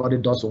 somebody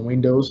does the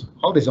windows.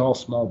 All these are all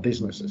small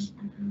businesses,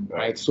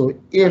 right? So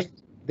if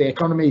the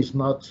economy is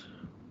not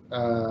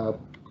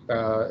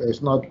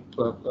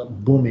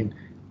booming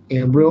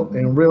in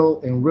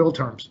real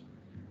terms,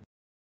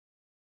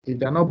 if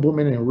they're not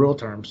booming in real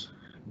terms,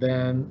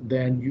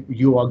 then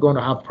you are going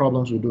to have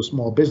problems with those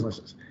small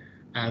businesses,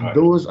 and Right.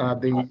 those are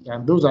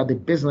the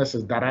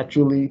businesses that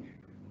actually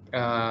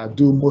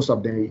do most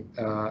of the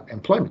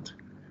employment.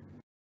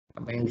 I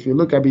mean, if you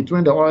look at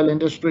between the oil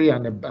industry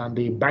and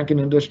the banking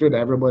industry that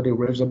everybody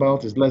raves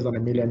about, is less than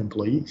 1 million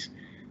employees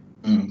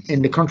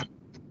in the country.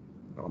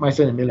 I might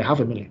say 1 million,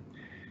 500,000.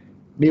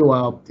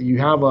 Meanwhile, we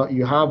have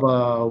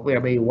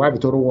a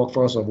total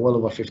workforce of well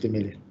over 50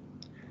 million.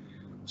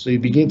 So you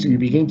begin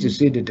to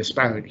see the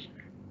disparity.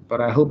 But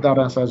I hope that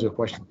answers your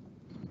question.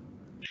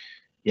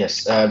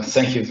 Yes,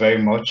 thank you very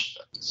much.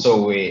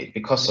 So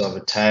because of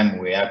the time,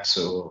 we have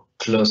to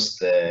close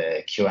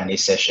the Q&A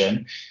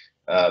session.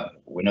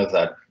 We know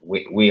that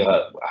we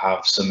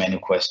have so many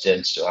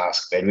questions to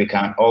ask, but we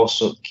can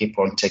also keep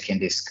on taking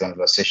this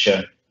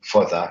conversation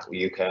further.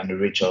 You can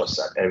reach us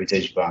at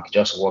Heritage Bank.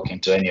 Just walk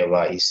into any of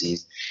our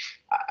ECs,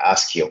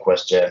 ask your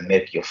question,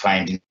 make your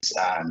findings,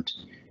 and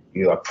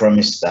you are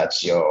promised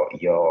that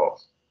your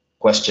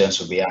questions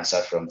will be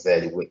answered from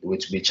there, which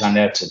will be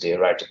channeled to the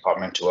right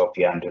department to help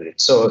you handle it.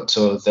 So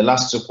the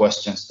last two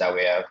questions that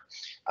we have,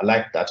 I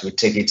like that we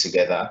take it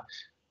together.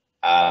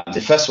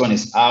 The first one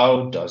is,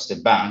 how does the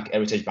bank,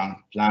 Heritage Bank,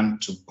 plan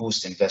to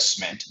boost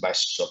investment by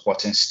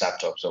supporting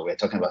startups? So we're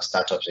talking about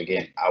startups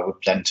again. Are we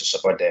planning to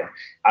support them?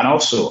 And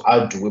also,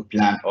 how do we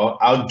plan, or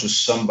how do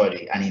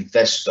somebody, an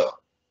investor,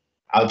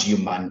 how do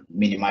you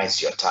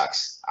minimize your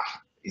tax?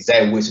 Is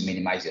there a way to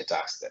minimize your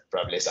tax?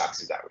 Probably let's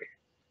ask it that way.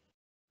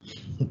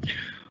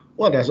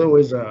 Well, there's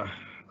always a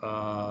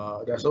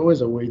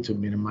way to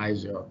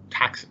minimize your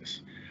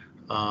taxes.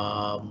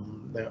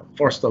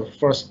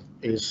 First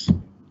is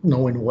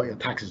knowing what your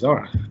taxes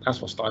are. That's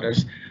for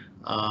starters.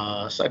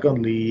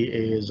 Secondly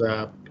is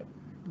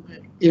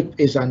if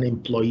it's an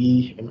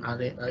employee,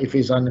 they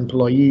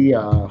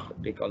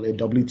call it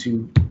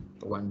W-2,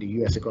 when the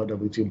US they call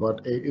W-2.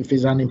 But if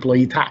it's an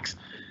employee tax,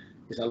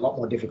 it's a lot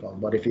more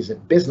difficult. But if it's a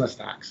business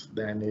tax,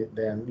 then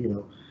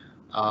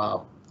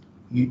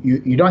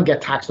you don't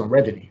get taxed on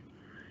revenue.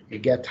 You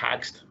get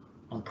taxed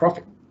on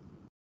profit,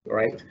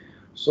 right?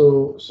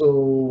 So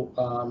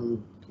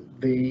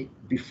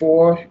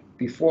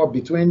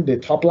between the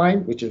top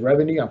line, which is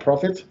revenue and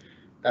profit,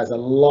 there's a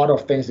lot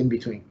of things in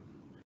between,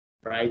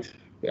 right?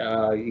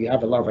 You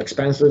have a lot of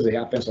expenses, you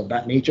have things of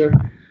that nature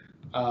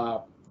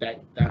that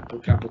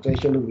can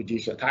potentially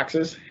reduce your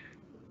taxes.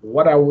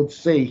 What I would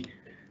say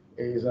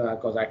is,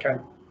 because I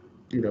can't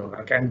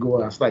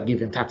go and start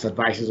giving tax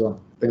advices on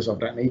things of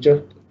that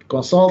nature.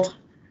 Consult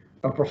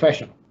a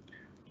professional,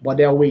 but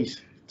there are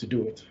ways to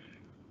do it.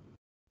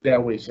 There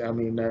are ways. I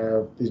mean,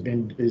 it's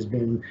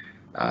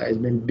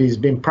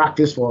been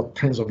practiced for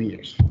tens of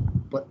years,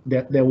 but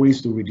there are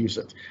ways to reduce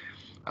it.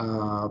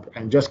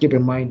 And just keep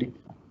in mind,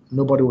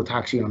 nobody will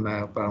tax you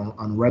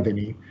on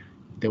revenue.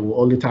 They will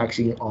only tax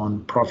you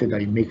on profit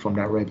that you make from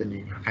that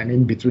revenue. And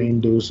in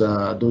between those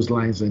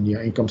lines in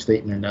your income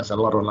statement, there's a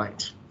lot of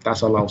lines.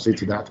 That's all I'll say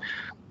to that.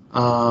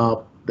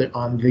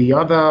 On the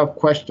other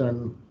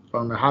question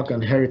on how can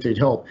Heritage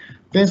help,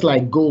 things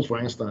like gold, for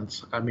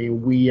instance. I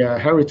mean, we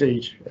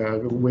Heritage,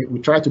 we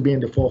try to be in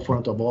the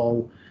forefront of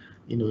all,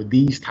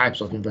 these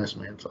types of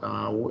investments.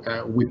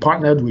 We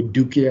partnered with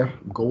Dukia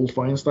Gold,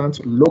 for instance,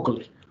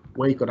 locally,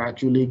 where you could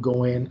actually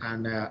go in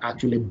and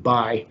actually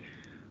buy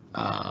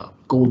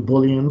gold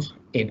bullions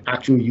in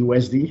actual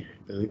USD,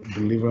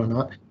 believe it or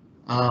not.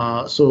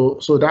 So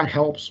that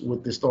helps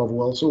with the store of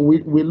wealth. So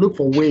we look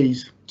for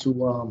ways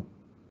to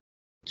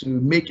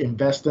make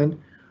investing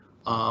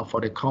for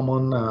the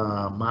common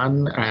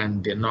man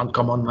and the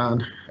non-common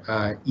man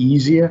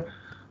easier.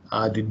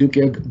 The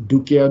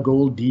Dukia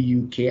Gold,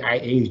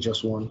 DUKIA, is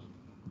just one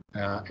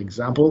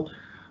example.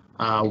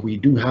 We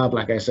do have,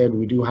 like I said,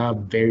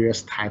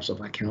 various types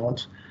of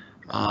accounts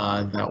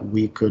that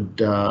we could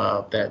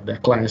that the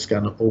clients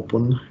can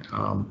open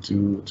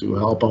to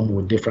help them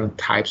with different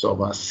types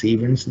of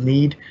savings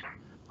need.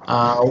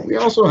 We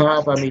also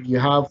have, you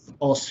have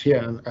us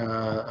here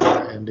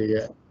in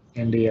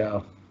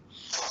the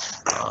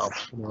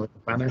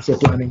financial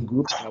planning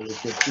group that we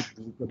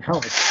could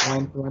help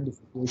when the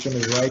situation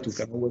is right. We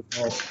can always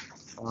help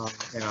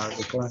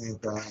the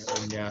client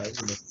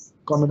in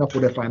coming up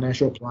with a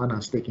financial plan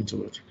and sticking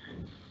to it.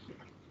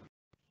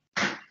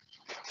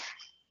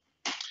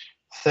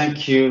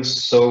 Thank you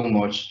so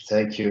much.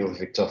 Thank you,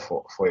 Victor,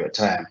 for your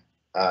time.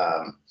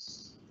 Um,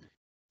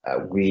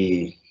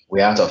 we're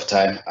out of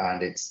time,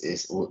 and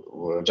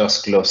we'll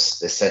just close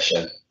the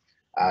session.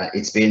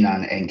 It's been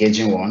an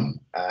engaging one,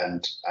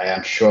 and I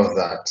am sure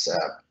that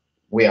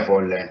we have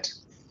all learned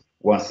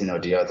one thing or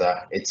the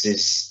other. It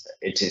is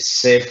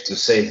safe to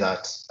say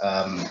that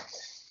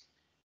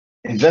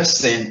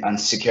investing and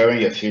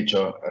securing your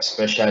future,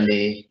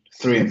 especially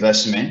through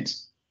investment,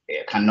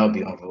 it cannot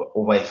be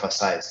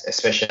overemphasized,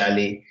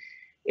 especially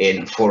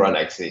in fora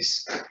like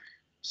this.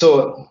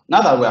 So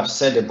now that we have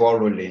set the ball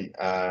rolling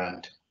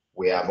and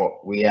we are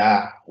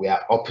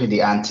upping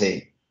the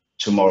ante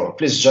tomorrow,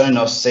 please join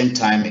us same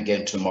time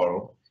again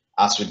tomorrow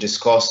as we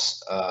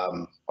discuss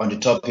on the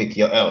topic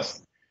your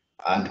health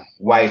and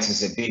why it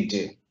is a big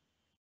deal.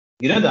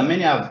 You know that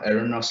many have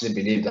erroneously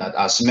believed that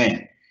as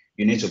men,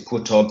 you need to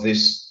put up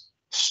this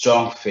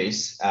strong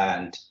face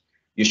and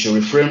you should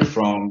refrain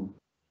from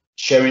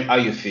sharing how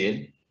you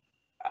feel.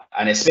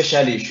 And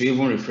especially you should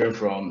even refrain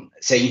from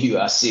saying you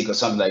are sick or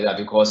something like that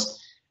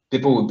because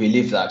people will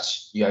believe that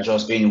you are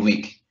just being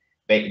weak.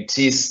 But it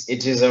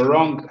is a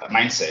wrong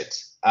mindset.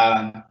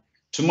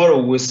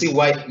 Tomorrow we'll see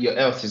why your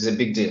health is a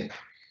big deal.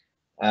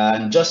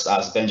 And just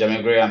as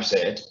Benjamin Graham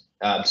said,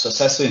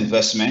 successful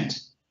investment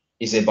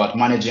is about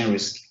managing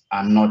risk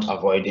and not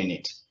avoiding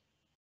it.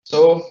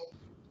 So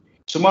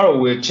tomorrow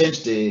we'll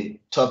change the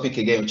topic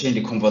again, we'll change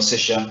the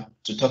conversation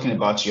to talking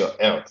about your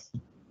health.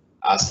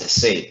 As they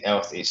say,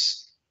 health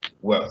is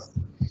wealth.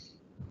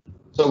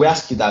 So we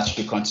ask you that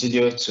you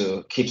continue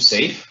to keep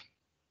safe.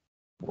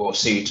 We'll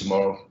see you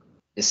tomorrow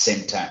the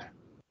same time.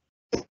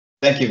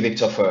 Thank you,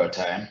 Victor, for your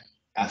time.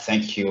 And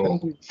thank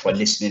you for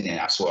listening in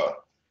as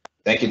well.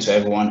 Thank you to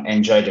everyone.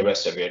 Enjoy the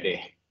rest of your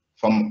day.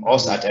 From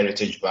us at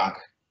Heritage Bank,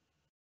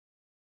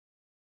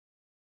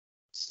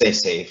 stay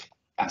safe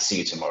and see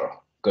you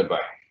tomorrow. Goodbye.